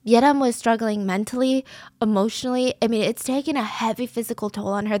 Yeram was struggling mentally, emotionally. I mean, it's taken a heavy physical toll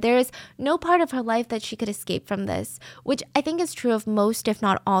on her. There is no part of her life that she could escape from this, which I think is true of most, if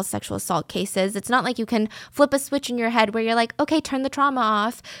not all, sexual assault cases. It's not like you can flip a switch in your head where you're like, okay, turn the trauma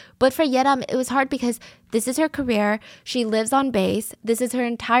off. But for Yeram, it was hard because this is her career. She lives on base. This is her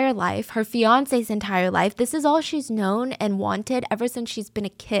entire life, her fiance's entire life. This is all she's known and wanted ever since she's been a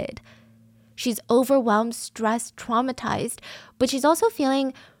kid. She's overwhelmed, stressed, traumatized, but she's also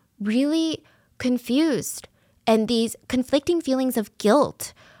feeling really confused. And these conflicting feelings of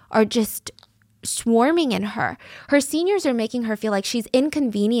guilt are just swarming in her. Her seniors are making her feel like she's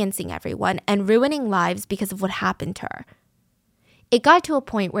inconveniencing everyone and ruining lives because of what happened to her. It got to a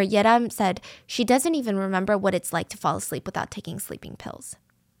point where Yeram said she doesn't even remember what it's like to fall asleep without taking sleeping pills.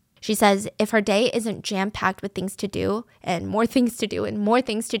 She says if her day isn't jam-packed with things to do and more things to do and more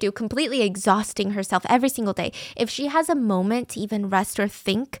things to do, completely exhausting herself every single day, if she has a moment to even rest or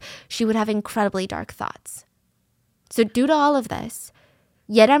think, she would have incredibly dark thoughts. So due to all of this,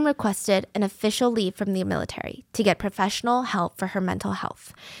 Yeram requested an official leave from the military to get professional help for her mental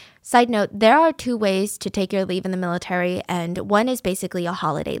health. Side note, there are two ways to take your leave in the military, and one is basically a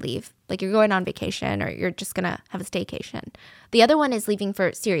holiday leave. Like you're going on vacation or you're just going to have a staycation. The other one is leaving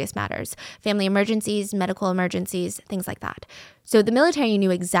for serious matters, family emergencies, medical emergencies, things like that. So the military knew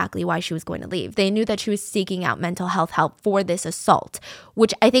exactly why she was going to leave. They knew that she was seeking out mental health help for this assault,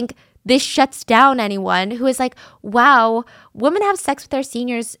 which I think this shuts down anyone who is like, wow, women have sex with their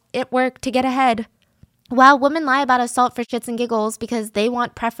seniors at work to get ahead. Wow, women lie about assault for shits and giggles because they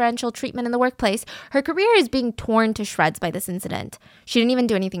want preferential treatment in the workplace. Her career is being torn to shreds by this incident. She didn't even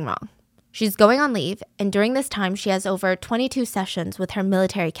do anything wrong. She's going on leave, and during this time, she has over 22 sessions with her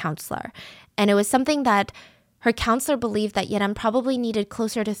military counselor. And it was something that her counselor believed that Yeram probably needed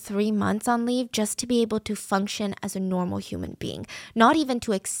closer to 3 months on leave just to be able to function as a normal human being. Not even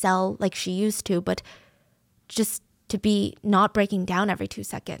to excel like she used to, but just to be not breaking down every 2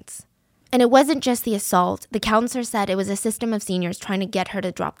 seconds. And it wasn't just the assault. The counselor said it was a system of seniors trying to get her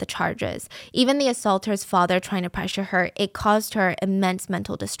to drop the charges. Even the assaulter's father trying to pressure her, it caused her immense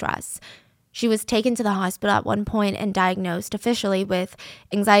mental distress. She was taken to the hospital at one point and diagnosed officially with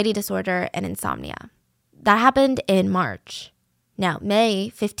anxiety disorder and insomnia. That happened in March. Now,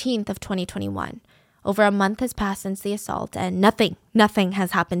 May 15th of 2021. Over a month has passed since the assault, and nothing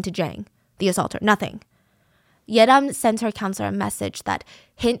has happened to Jang, the assaulter, nothing. Yeram sends her counselor a message that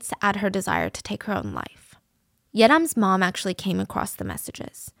hints at her desire to take her own life. Yeram's mom actually came across the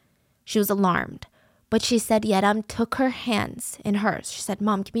messages. She was alarmed, but she said Yeram took her hands in hers. She said,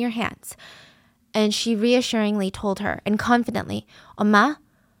 "Mom, give me your hands." And she reassuringly told her, and confidently, "엄마,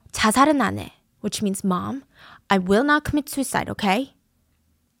 자살은 안 해," which means, "Mom, I will not commit suicide, okay?"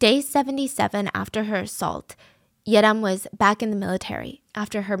 Day 77 after her assault, Yeram was back in the military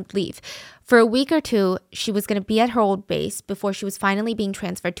after her leave. For a week or two, she was going to be at her old base before she was finally being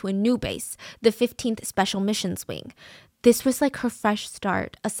transferred to a new base, the 15th Special Missions Wing. This was like her fresh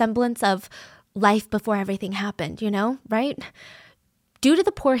start, a semblance of life before everything happened, right? Due to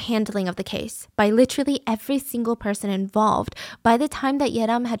the poor handling of the case by literally every single person involved, by the time that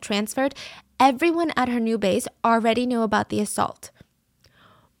Yeram had transferred, everyone at her new base already knew about the assault.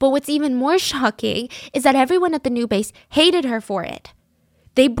 But what's even more shocking is that everyone at the new base hated her for it.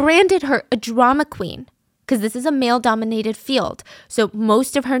 They branded her a drama queen because this is a male-dominated field. So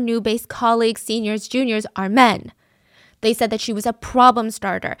most of her new base colleagues, seniors, juniors are men. They said that she was a problem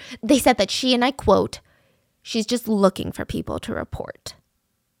starter. They said that she, and I quote, "She's just looking for people to report."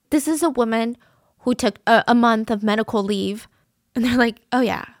 This is a woman who took a month of medical leave. And they're like, "Oh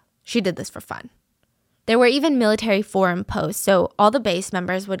yeah, she did this for fun." There were even military forum posts, so all the base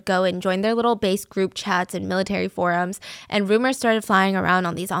members would go and join their little base group chats and military forums, and rumors started flying around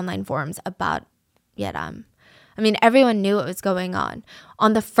on these online forums about Yeram. I mean, everyone knew what was going on.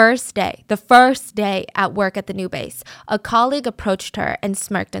 On the first day at work at the new base, a colleague approached her and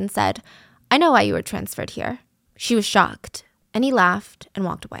smirked and said, "I know why you were transferred here." She was shocked, and he laughed and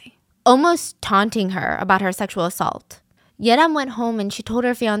walked away, almost taunting her about her sexual assault. Yeram went home and she told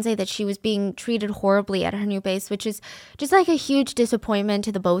her fiancé that she was being treated horribly at her new base, which is just like a huge disappointment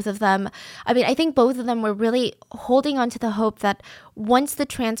to the both of them. I mean, I think both of them were really holding on to the hope that once the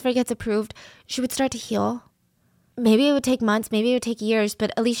transfer gets approved, she would start to heal. Maybe it would take months, maybe it would take years,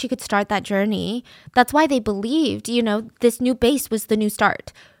 but at least she could start that journey. That's why they believed, this new base was the new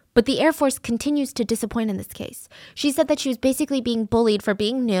start. But the Air Force continues to disappoint in this case. She said that she was basically being bullied for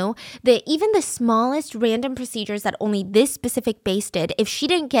being new, that even the smallest random procedures that only this specific base did, if she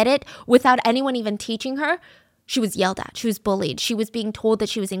didn't get it without anyone even teaching her, she was yelled at, she was bullied, she was being told that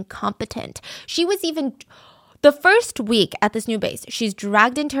she was incompetent. She was even, the first week at this new base, she's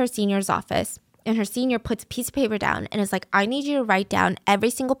dragged into her senior's office, and her senior puts a piece of paper down and is like, "I need you to write down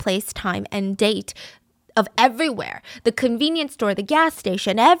every single place, time, and date of everywhere, the convenience store, the gas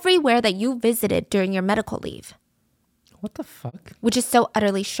station, everywhere that you visited during your medical leave." What the fuck? Which is so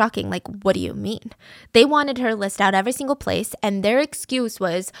utterly shocking. Like, what do you mean? They wanted her to list out every single place, and their excuse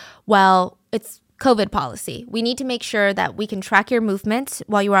was, well, it's COVID policy. We need to make sure that we can track your movements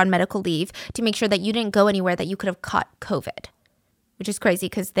while you were on medical leave to make sure that you didn't go anywhere that you could have caught COVID, which is crazy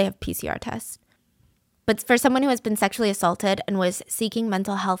because they have PCR tests. But for someone who has been sexually assaulted and was seeking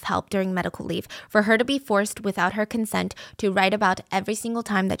mental health help during medical leave, for her to be forced without her consent to write about every single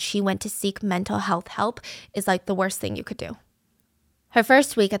time that she went to seek mental health help is like the worst thing you could do. Her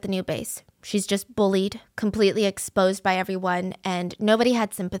first week at the new base, she's just bullied, completely exposed by everyone, and nobody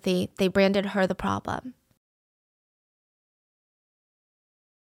had sympathy. They branded her the problem.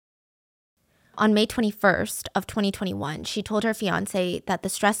 On May 21st of 2021, she told her fiancé that the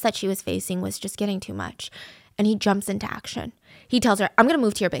stress that she was facing was just getting too much, and he jumps into action. He tells her, "I'm going to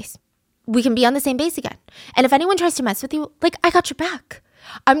move to your base. We can be on the same base again. And if anyone tries to mess with you, I got your back.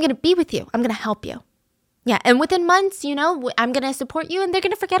 I'm going to be with you. I'm going to help you." Yeah, and within months, I'm going to support you, and they're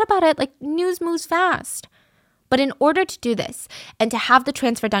going to forget about it. News moves fast. But in order to do this and to have the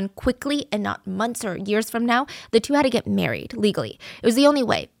transfer done quickly and not months or years from now, the two had to get married legally. It was the only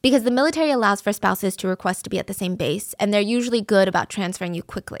way because the military allows for spouses to request to be at the same base, and they're usually good about transferring you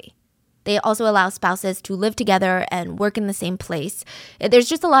quickly. They also allow spouses to live together and work in the same place. There's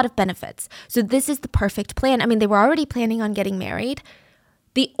just a lot of benefits. So this is the perfect plan. I mean, they were already planning on getting married.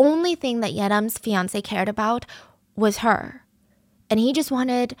 The only thing that Yeram's fiancé cared about was her. And he just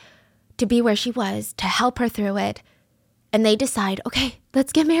wanted to be where she was, to help her through it. And they decide, okay,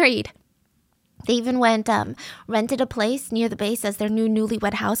 let's get married. They even went, rented a place near the base as their new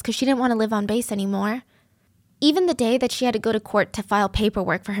newlywed house because she didn't want to live on base anymore. Even the day that she had to go to court to file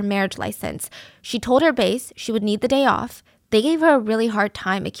paperwork for her marriage license, she told her base she would need the day off. They gave her a really hard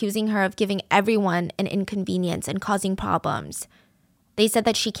time, accusing her of giving everyone an inconvenience and causing problems. They said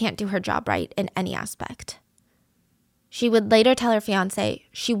that she can't do her job right in any aspect. She would later tell her fiancé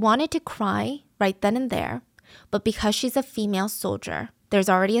she wanted to cry right then and there, but because she's a female soldier, there's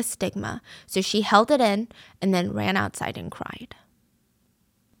already a stigma, so she held it in and then ran outside and cried.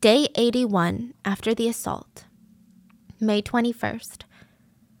 Day 81 after the assault, May 21st,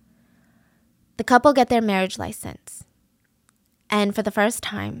 the couple get their marriage license. And for the first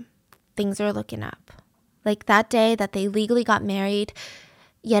time, things are looking up. Like that day that they legally got married,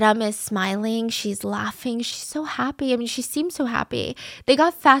 Yeram is smiling, she's laughing, she's so happy. I mean, she seems so happy. They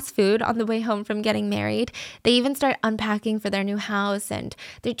got fast food on the way home from getting married. They even start unpacking for their new house and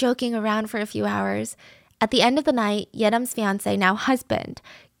they're joking around for a few hours. At the end of the night, Yeram's fiancé, now husband,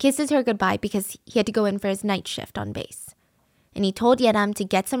 kisses her goodbye because he had to go in for his night shift on base. And he told Yeram to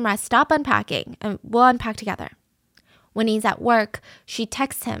get some rest, stop unpacking, and we'll unpack together. When he's at work, she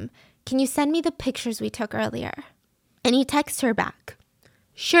texts him, "Can you send me the pictures we took earlier?" And he texts her back,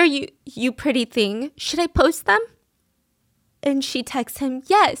 "Sure, you pretty thing. Should I post them?" And she texts him,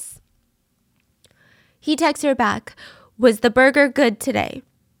 "Yes." He texts her back, "Was the burger good today?"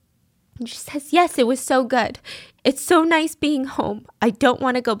 And she says, "Yes, it was so good. It's so nice being home. I don't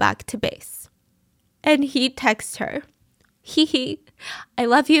want to go back to base." And he texts her, "Hee hee, I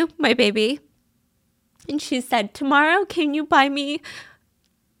love you, my baby." And she said, "Tomorrow, can you buy me..."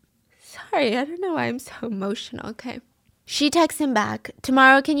 Sorry, I don't know why I'm so emotional. Okay. She texts him back,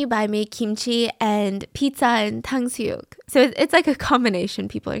 "Tomorrow, can you buy me kimchi and pizza and 탕수육?" So it's like a combination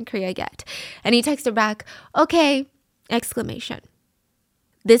people in Korea get. And he texts her back, "Okay!" exclamation.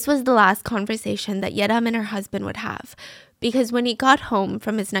 This was the last conversation that Yeram and her husband would have, because when he got home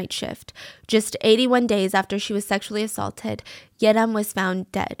from his night shift, just 81 days after she was sexually assaulted, Yeram was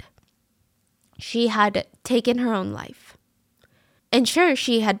found dead. She had taken her own life. And sure,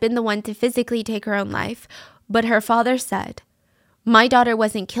 she had been the one to physically take her own life, but her father said, "My daughter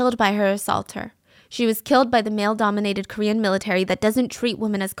wasn't killed by her assaulter. She was killed by the male-dominated Korean military that doesn't treat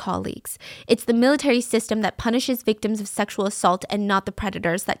women as colleagues. It's the military system that punishes victims of sexual assault and not the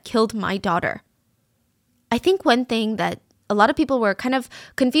predators that killed my daughter." I think one thing that a lot of people were kind of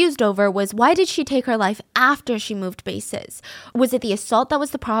confused over was, why did she take her life after she moved bases? Was it the assault that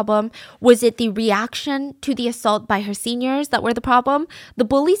was the problem? Was it the reaction to the assault by her seniors that were the problem? The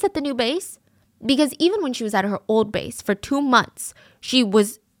bullies at the new base? Because even when she was at her old base for 2 months, she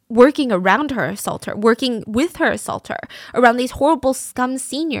was working around her assaulter, working with her assaulter, around these horrible scum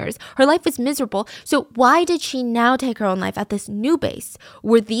seniors. Her life was miserable. So why did she now take her own life at this new base?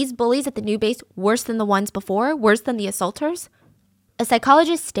 Were these bullies at the new base worse than the ones before? Worse than the assaulters? A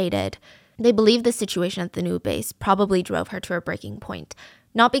psychologist stated they believe the situation at the new base probably drove her to her breaking point,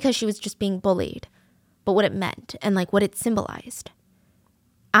 not because she was just being bullied, but what it meant and like what it symbolized.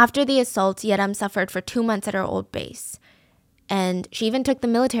 After the assault, Yeram suffered for 2 months at her old base. And she even took the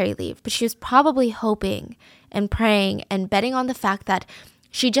military leave, but she was probably hoping and praying and betting on the fact that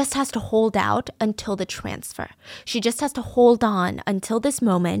she just has to hold out until the transfer. She just has to hold on until this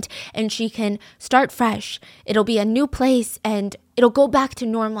moment and she can start fresh. It'll be a new place and it'll go back to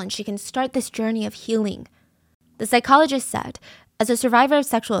normal and she can start this journey of healing. The psychologist said, as a survivor of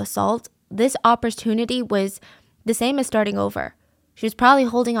sexual assault, this opportunity was the same as starting over. She was probably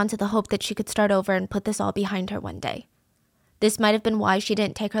holding on to the hope that she could start over and put this all behind her one day. This might have been why she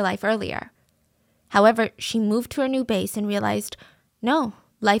didn't take her life earlier. However, she moved to her new base and realized, no,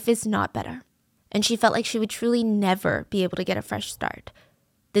 life is not better. And she felt like she would truly never be able to get a fresh start.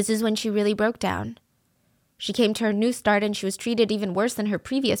 This is when she really broke down. She came to her new start and she was treated even worse than her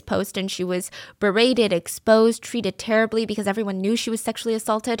previous post, and she was berated, exposed, treated terribly because everyone knew she was sexually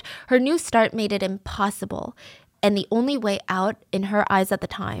assaulted. Her new start made it impossible, and the only way out in her eyes at the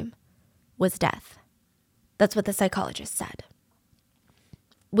time was death. That's what the psychologist said.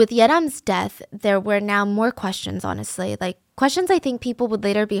 With Yeram's death, there were now more questions, honestly. Like, questions I think people would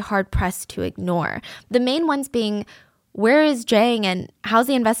later be hard-pressed to ignore. The main ones being, where is Jang and how's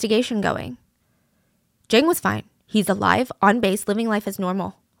the investigation going? Jang was fine. He's alive, on base, living life as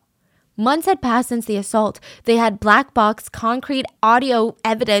normal. Months had passed since the assault. They had black box, concrete audio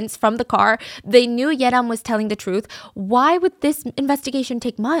evidence from the car. They knew Yeram was telling the truth. Why would this investigation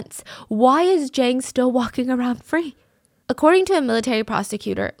take months? Why is Jang still walking around free? According to a military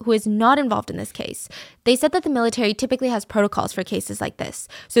prosecutor who is not involved in this case, they said that the military typically has protocols for cases like this.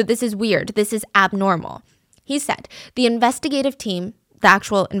 So this is weird. This is abnormal. He said the investigative team, the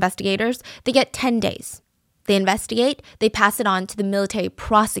actual investigators, they get 10 days. They investigate, they pass it on to the military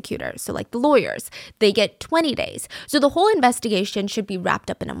prosecutors, so like the lawyers. They get 20 days. So the whole investigation should be wrapped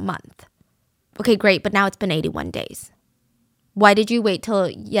up in a month. Okay, great, but now it's been 81 days. Why did you wait till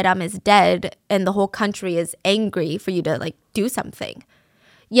Yeram is dead and the whole country is angry for you to do something?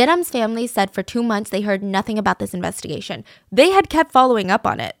 Yeram's family said for 2 months they heard nothing about this investigation. They had kept following up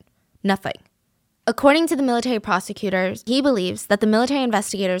on it. Nothing. According to the military prosecutors, he believes that the military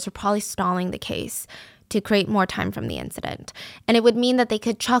investigators were probably stalling the case to create more time from the incident. And it would mean that they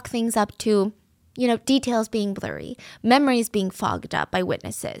could chalk things up to, details being blurry, memories being fogged up by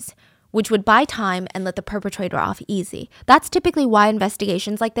witnesses, which would buy time and let the perpetrator off easy. That's typically why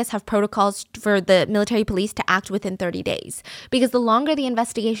investigations like this have protocols for the military police to act within 30 days. Because the longer the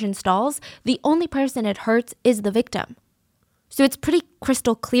investigation stalls, the only person it hurts is the victim. So it's pretty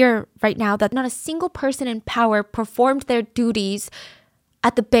crystal clear right now that not a single person in power performed their duties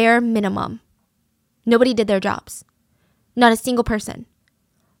at the bare minimum. Nobody did their jobs. Not a single person.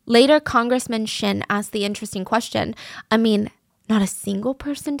 Later, Congressman Shin asked the interesting question, not a single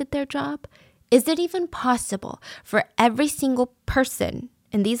person did their job? Is it even possible for every single person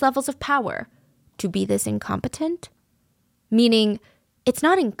in these levels of power to be this incompetent? Meaning, it's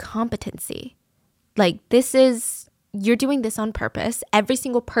not incompetency. You're doing this on purpose. Every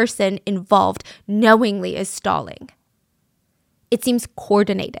single person involved knowingly is stalling. It seems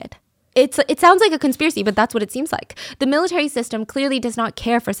coordinated. It sounds like a conspiracy, but that's what it seems like. The military system clearly does not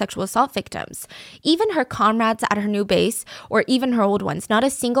care for sexual assault victims. Even her comrades at her new base, or even her old ones, not a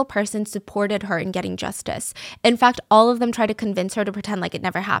single person supported her in getting justice. In fact, all of them tried to convince her to pretend like it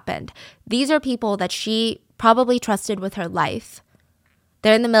never happened. These are people that she probably trusted with her life.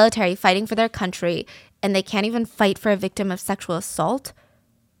 They're in the military fighting for their country, and they can't even fight for a victim of sexual assault?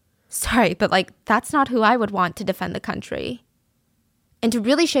 Sorry, but that's not who I would want to defend the country. And to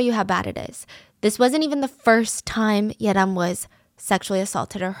really show you how bad it is, this wasn't even the first time Yeram was sexually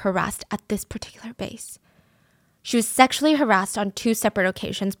assaulted or harassed at this particular base. She was sexually harassed on 2 separate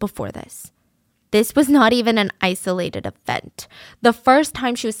occasions before this. This was not even an isolated event. The first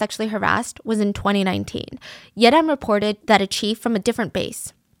time she was sexually harassed was in 2019. Yeram reported that a chief from a different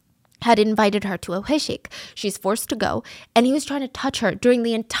base had invited her to a hishik. She's forced to go, and he was trying to touch her during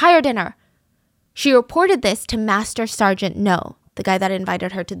the entire dinner. She reported this to Master Sergeant No, the guy that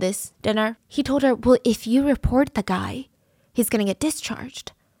invited her to this dinner. He told her, well, if you report the guy, he's going to get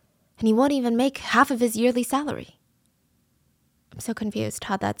discharged, and he won't even make half of his yearly salary. I'm so confused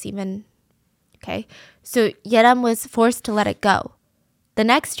how that's even... Okay, so Yeram was forced to let it go. The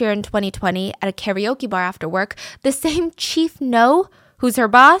next year in 2020, at a karaoke bar after work, the same Chief No, who's her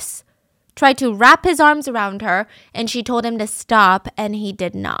boss, tried to wrap his arms around her, and she told him to stop, and he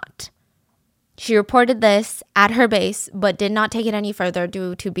did not. She reported this at her base, but did not take it any further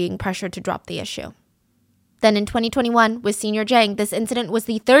due to being pressured to drop the issue. Then in 2021, with Senior Jang, this incident was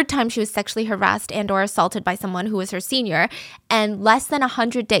the 3rd time she was sexually harassed and or assaulted by someone who was her senior, and less than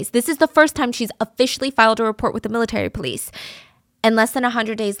 100 days. This is the first time she's officially filed a report with the military police. And less than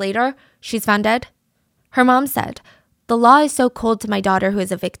 100 days later, she's found dead. Her mom said, "The law is so cold to my daughter who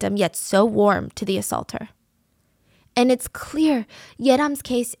is a victim, yet so warm to the assaulter." And it's clear Yeram's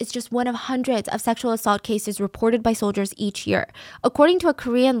case is just one of hundreds of sexual assault cases reported by soldiers each year. According to a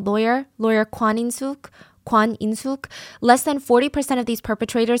Korean lawyer Kwon In-suk, less than 40% of these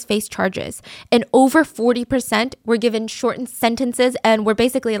perpetrators face charges, and over 40% were given shortened sentences and were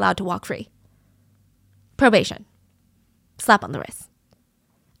basically allowed to walk free. Probation. Slap on the wrist.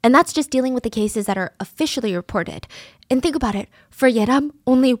 And that's just dealing with the cases that are officially reported. And think about it, for Yeram,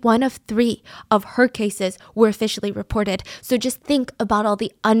 only 1 of 3 of her cases were officially reported. So just think about all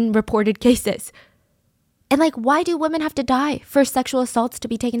the unreported cases. And why do women have to die for sexual assaults to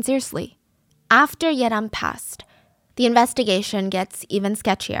be taken seriously? After Yeram passed, the investigation gets even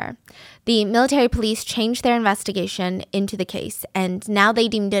sketchier. The military police changed their investigation into the case, and now they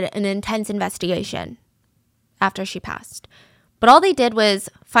deemed it an intense investigation after she passed. But all they did was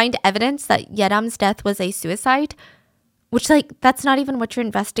find evidence that Yeram's death was a suicide, which, that's not even what you're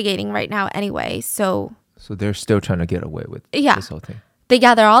investigating right now anyway, so... So they're still trying to get away with this whole thing. They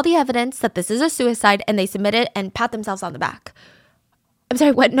gather all the evidence that this is a suicide, and they submit it and pat themselves on the back. I'm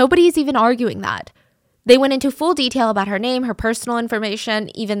sorry, what? Nobody's even arguing that. They went into full detail about her name, her personal information,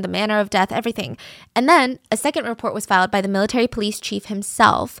 even the manner of death, everything. And then a second report was filed by the military police chief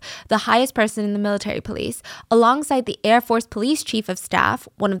himself, the highest person in the military police, alongside the Air Force Police Chief of Staff,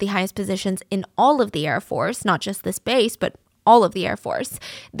 one of the highest positions in all of the Air Force, not just this base, but all of the Air Force.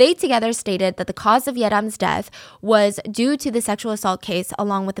 They together stated that the cause of Yeram's death was due to the sexual assault case,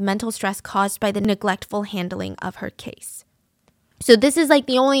 along with the mental stress caused by the neglectful handling of her case. So this is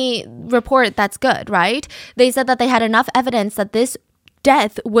the only report that's good, right? They said that they had enough evidence that this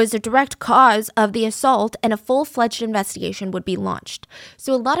death was a direct cause of the assault and a full-fledged investigation would be launched.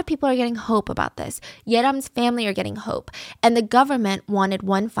 So a lot of people are getting hope about this. Yeram's family are getting hope. And the government wanted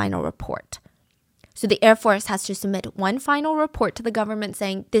one final report. So the Air Force has to submit one final report to the government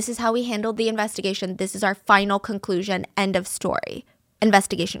saying, this is how we handled the investigation. This is our final conclusion. End of story.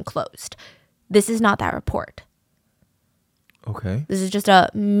 Investigation closed. This is not that report. Okay. This is just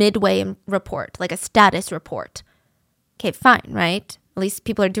a midway report, like a status report. Okay, fine, right? At least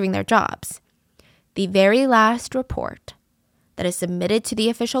people are doing their jobs. The very last report that is submitted to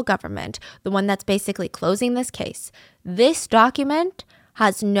the official government, the one that's basically closing this case, this document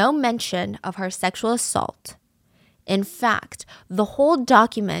has no mention of her sexual assault. In fact, the whole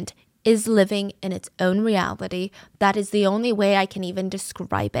document is living in its own reality. That is the only way I can even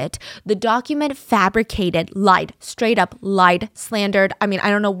describe it. The document fabricated, lied, straight up lied, slandered. I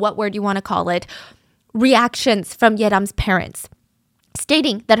don't know what word you want to call it. Reactions from Yeram's parents,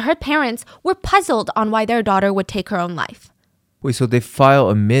 stating that her parents were puzzled on why their daughter would take her own life. Wait, so they file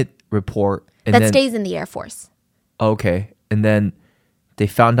a mid-report and that stays in the Air Force. Okay. And then they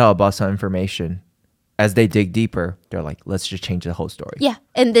found out about some information. As they dig deeper, they're like, let's just change the whole story. Yeah.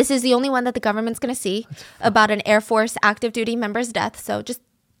 And this is the only one that the government's going to see about an Air Force active duty member's death. So just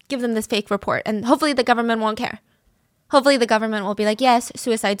give them this fake report and hopefully the government won't care. Hopefully the government will be like, yes,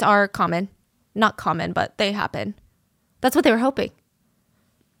 suicides are common. Not common, but they happen. That's what they were hoping.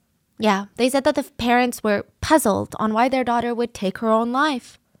 Yeah. They said that the parents were puzzled on why their daughter would take her own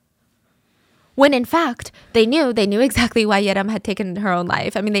life. When in fact, they knew exactly why Yeram had taken her own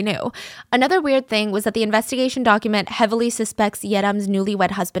life. They knew. Another weird thing was that the investigation document heavily suspects Yeram's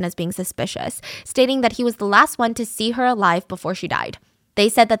newlywed husband as being suspicious, stating that he was the last one to see her alive before she died. They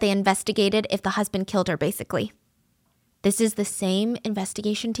said that they investigated if the husband killed her, basically. This is the same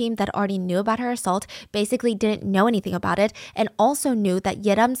investigation team that already knew about her assault, basically didn't know anything about it, and also knew that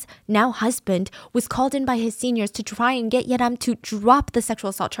Yeram's now husband was called in by his seniors to try and get Yeram to drop the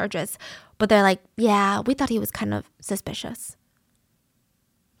sexual assault charges. But they're like, yeah, we thought he was kind of suspicious.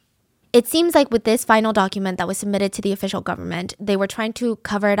 It seems like with this final document that was submitted to the official government, they were trying to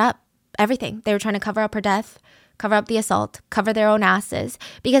cover it up, everything. They were trying to cover up her death, cover up the assault, cover their own asses,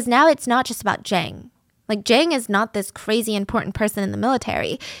 because now it's not just about Jang. Like, Jang is not this crazy important person in the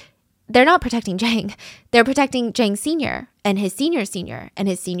military. They're not protecting Jang. They're protecting Jang Sr. and his senior senior and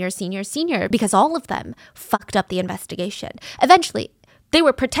his senior because all of them fucked up the investigation. Eventually, they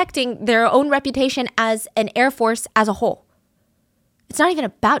were protecting their own reputation as an Air Force as a whole. It's not even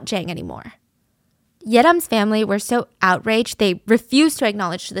about Jang anymore. Yeram's family were so outraged, they refused to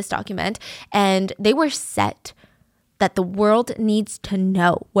acknowledge this document, and they were set that the world needs to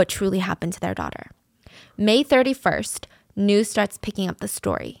know what truly happened to their daughter. May 31st, news starts picking up the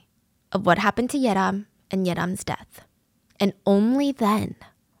story of what happened to Yeram and Yeram's death. And only then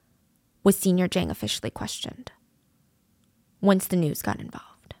was Senior Jang officially questioned. Once the news got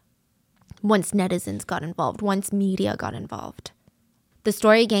involved. Once netizens got involved. Once media got involved. The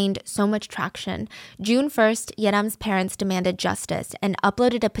story gained so much traction. June 1st, Yeram's parents demanded justice and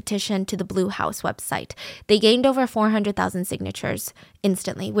uploaded a petition to the Blue House website. They gained over 400,000 signatures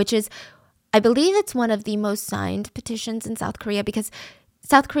instantly, which is, I believe it's one of the most signed petitions in South Korea, because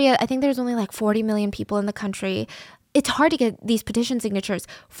South Korea, I think there's only like 40 million people in the country. It's hard to get these petition signatures.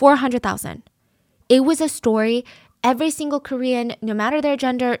 400,000. It was a story every single Korean, no matter their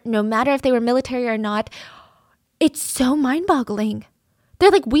gender, no matter if they were military or not, it's so mind-boggling.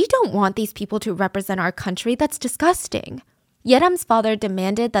 They're like, we don't want these people to represent our country. That's disgusting. Yeram's father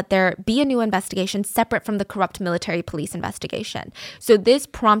demanded that there be a new investigation separate from the corrupt military police investigation. So this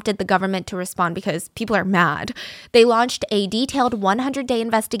prompted the government to respond because people are mad. They launched a detailed 100-day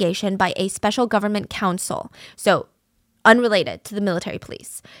investigation by a special government council. So unrelated to the military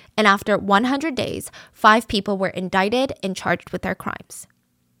police. And after 100 days, 5 people were indicted and charged with their crimes.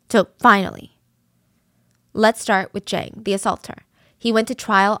 So finally, let's start with Jang, the assaulter. He went to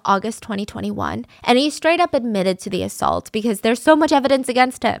trial August 2021, and he straight up admitted to the assault because there's so much evidence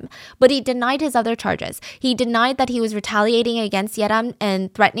against him. But he denied his other charges. He denied that he was retaliating against Yeram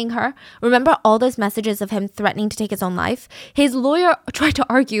and threatening her. Remember all those messages of him threatening to take his own life? His lawyer tried to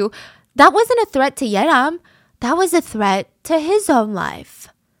argue that wasn't a threat to Yeram. That was a threat to his own life.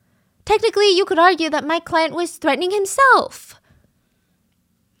 Technically, you could argue that my client was threatening himself.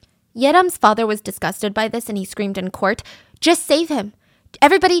 Yeram's father was disgusted by this, and he screamed in court, "Just save him.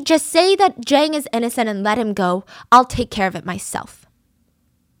 Everybody, just say that Jang is innocent and let him go. I'll take care of it myself."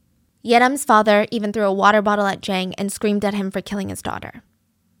 Yeram's father even threw a water bottle at Jang and screamed at him for killing his daughter.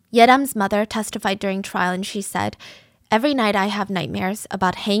 Yeram's mother testified during trial, and she said, "Every night I have nightmares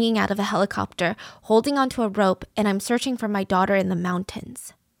about hanging out of a helicopter, holding onto a rope, and I'm searching for my daughter in the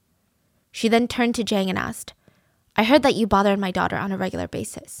mountains." She then turned to Jang and asked, "I heard that you bothered my daughter on a regular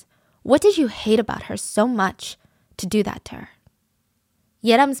basis. What did you hate about her so much to do that to her?"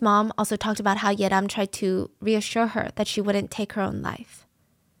 Yeram's mom also talked about how Yeram tried to reassure her that she wouldn't take her own life.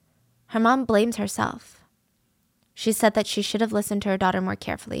 Her mom blames herself. She said that she should have listened to her daughter more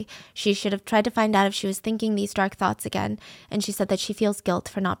carefully. She should have tried to find out if she was thinking these dark thoughts again, and she said that she feels guilt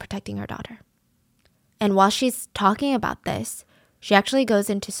for not protecting her daughter. And while she's talking about this, she actually goes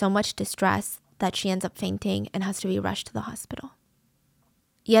into so much distress that she ends up fainting and has to be rushed to the hospital.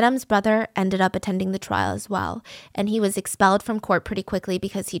 Yeram's brother ended up attending the trial as well, and he was expelled from court pretty quickly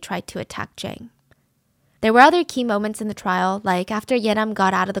because he tried to attack Jang. There were other key moments in the trial, like after Yeram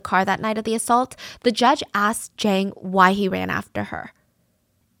got out of the car that night of the assault, the judge asked Jang why he ran after her.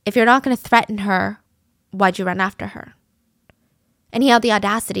 If you're not going to threaten her, why'd you run after her? And he had the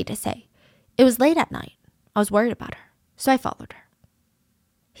audacity to say, it was late at night. I was worried about her, so I followed her.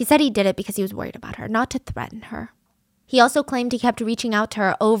 He said he did it because he was worried about her, not to threaten her. He also claimed he kept reaching out to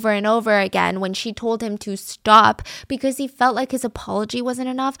her over and over again when she told him to stop because he felt like his apology wasn't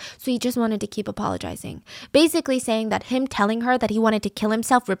enough, so he just wanted to keep apologizing. Basically saying that him telling her that he wanted to kill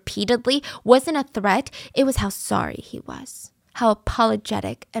himself repeatedly wasn't a threat, it was how sorry he was, how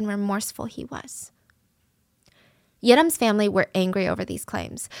apologetic and remorseful he was. Yeram's family were angry over these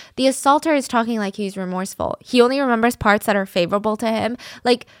claims. The assaulter is talking like he's remorseful. He only remembers parts that are favorable to him.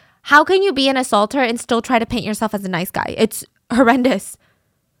 Like, how can you be an assaulter and still try to paint yourself as a nice guy? It's horrendous.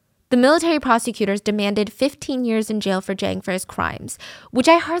 The military prosecutors demanded 15 years in jail for Jang for his crimes, which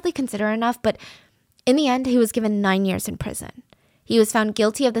I hardly consider enough, but in the end, he was given 9 years in prison. He was found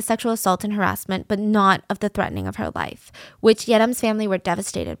guilty of the sexual assault and harassment, but not of the threatening of her life, which Yeram's family were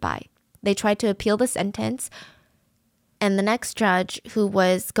devastated by. They tried to appeal the sentence, and the next judge, who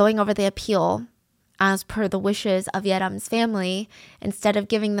was going over the appeal, as per the wishes of Yeram's family, instead of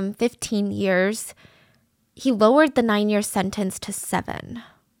giving them 15 years, he lowered the 9-year sentence to 7.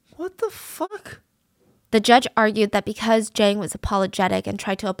 What the fuck? The judge argued that because Jang was apologetic and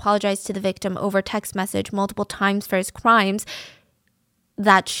tried to apologize to the victim over text message multiple times for his crimes,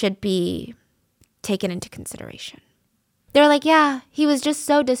 that should be taken into consideration. They're like, yeah, he was just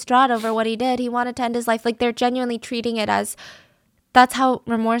so distraught over what he did. He wanted to end his life. Like, they're genuinely treating it as that's how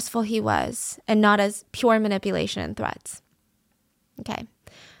remorseful he was and not as pure manipulation and threats. Okay.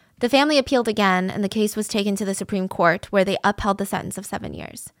 The family appealed again, and the case was taken to the Supreme Court, where they upheld the sentence of 7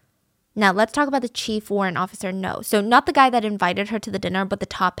 years. Now, let's talk about the chief warrant officer, No. So not the guy that invited her to the dinner, but the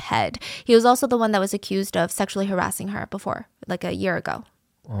top head. He was also the one that was accused of sexually harassing her before, like a year ago.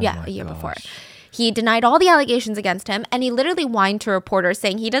 A year before. He denied all the allegations against him, and he literally whined to reporters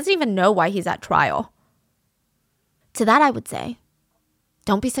saying he doesn't even know why he's at trial. To that, I would say,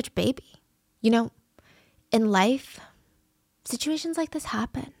 don't be such a baby. You know, in life, situations like this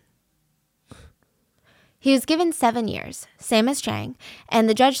happen. He was given 7 years, same as Jang, and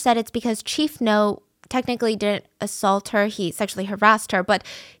the judge said it's because Chief No technically didn't assault her, he sexually harassed her, but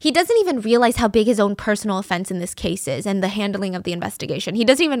he doesn't even realize how big his own personal offense in this case is and the handling of the investigation. He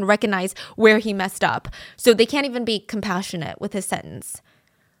doesn't even recognize where he messed up, so they can't even be compassionate with his sentence.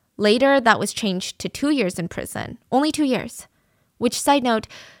 Later, that was changed to 2 years in prison, only 2 years. Which, side note,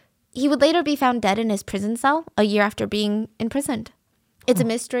 he would later be found dead in his prison cell a year after being imprisoned. It's a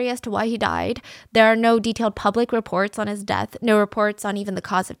mystery as to why he died. There are no detailed public reports on his death, no reports on even the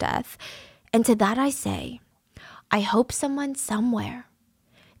cause of death. And to that I say, I hope someone somewhere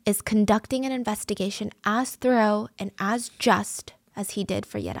is conducting an investigation as thorough and as just as he did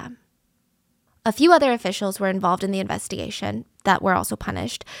for Yeram. A few other officials were involved in the investigation that were also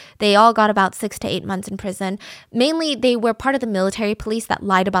punished. They all got about 6 to 8 months in prison. Mainly, they were part of the military police that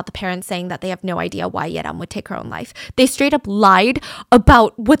lied about the parents, saying that they have no idea why Yeram would take her own life. They straight up lied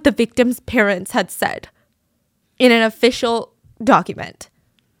about what the victim's parents had said in an official document.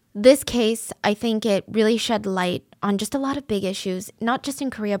 This case, I think it really shed light on just a lot of big issues, not just in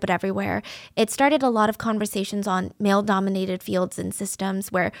Korea, but everywhere. It started a lot of conversations on male-dominated fields and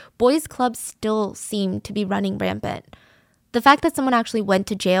systems where boys' clubs still seem to be running rampant. The fact that someone actually went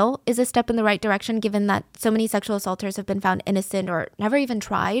to jail is a step in the right direction, given that so many sexual assaulters have been found innocent or never even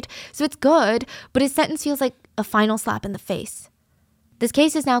tried. So it's good, but his sentence feels like a final slap in the face. This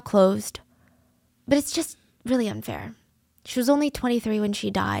case is now closed, but it's just really unfair. She was only 23 when she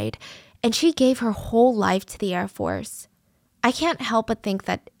died, and she gave her whole life to the Air Force. I can't help but think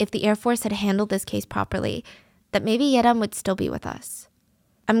that if the Air Force had handled this case properly, that maybe Yeram would still be with us.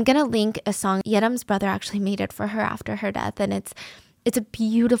 I'm going to link a song. Yeram's brother actually made it for her after her death, and it's a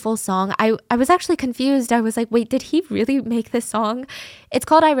beautiful song. I was actually confused. I was like, wait, did he really make this song? It's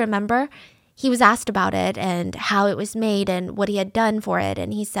called I Remember. He was asked about it and how it was made and what he had done for it,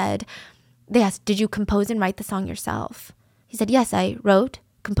 and he said, they asked, did you compose and write the song yourself? He said, yes, I wrote,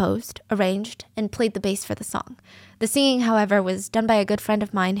 composed, arranged, and played the bass for the song. The singing, however, was done by a good friend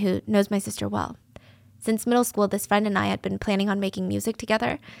of mine who knows my sister well. Since middle school, this friend and I had been planning on making music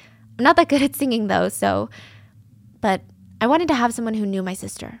together. I'm not that good at singing though, but I wanted to have someone who knew my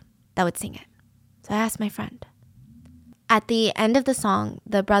sister that would sing it. So I asked my friend. At the end of the song,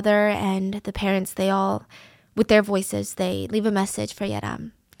 the brother and the parents, they all, with their voices, they leave a message for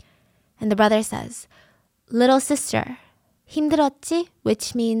Yeram. And the brother says, "Little sister, 힘들었지?"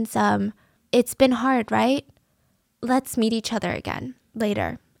 Which means, it's been hard, right? Let's meet each other again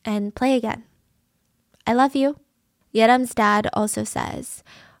later and play again. I love you. Yeram's dad also says,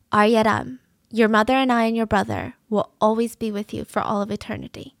 "Our Yeram, your mother and I and your brother will always be with you for all of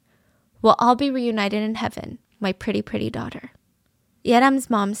eternity. We'll all be reunited in heaven, my pretty, pretty daughter." Yeram's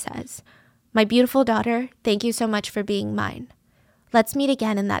mom says, "My beautiful daughter, thank you so much for being mine. Let's meet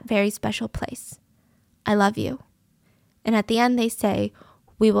again in that very special place. I love you." And at the end they say,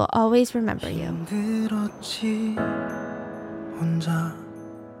 "We will always remember you." 힘들었지 혼자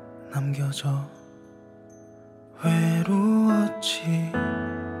남겨져 외로웠지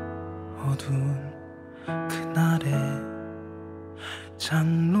어두운 그날에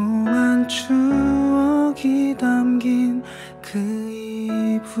장롱한 추억이 담긴 그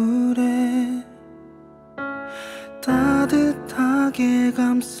이불에 따뜻하게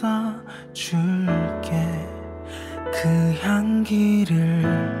감싸줄게 그 향기를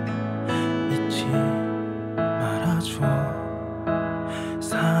잊지 말아줘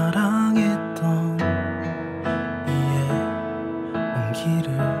사랑했던 이의 온기를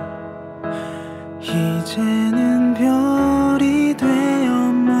이제는 별이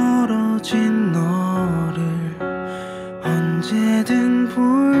되어 멀어진 너를 언제든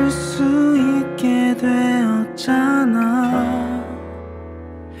볼 수 있게 되었잖아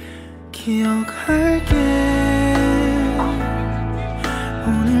기억할게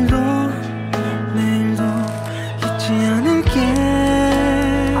오늘도 내일도 잊지 않을게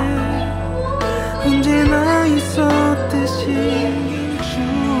언제나 있었듯이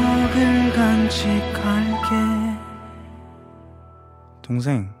추억을 간직할게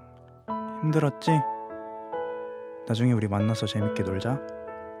동생 힘들었지? 나중에 우리 만나서 재밌게 놀자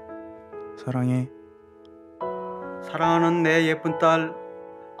사랑해 사랑하는 내 예쁜 딸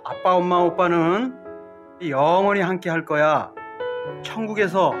아빠 엄마 오빠는 영원히 함께 할 거야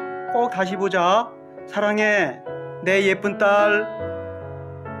천국에서 꼭 다시 보자 사랑해 내 예쁜 딸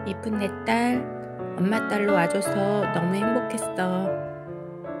이쁜 내 딸, 엄마 딸로 와줘서 너무 행복했어.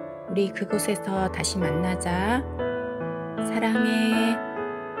 우리 그곳에서 다시 만나자. 사랑해.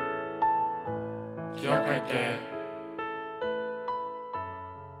 기억할게.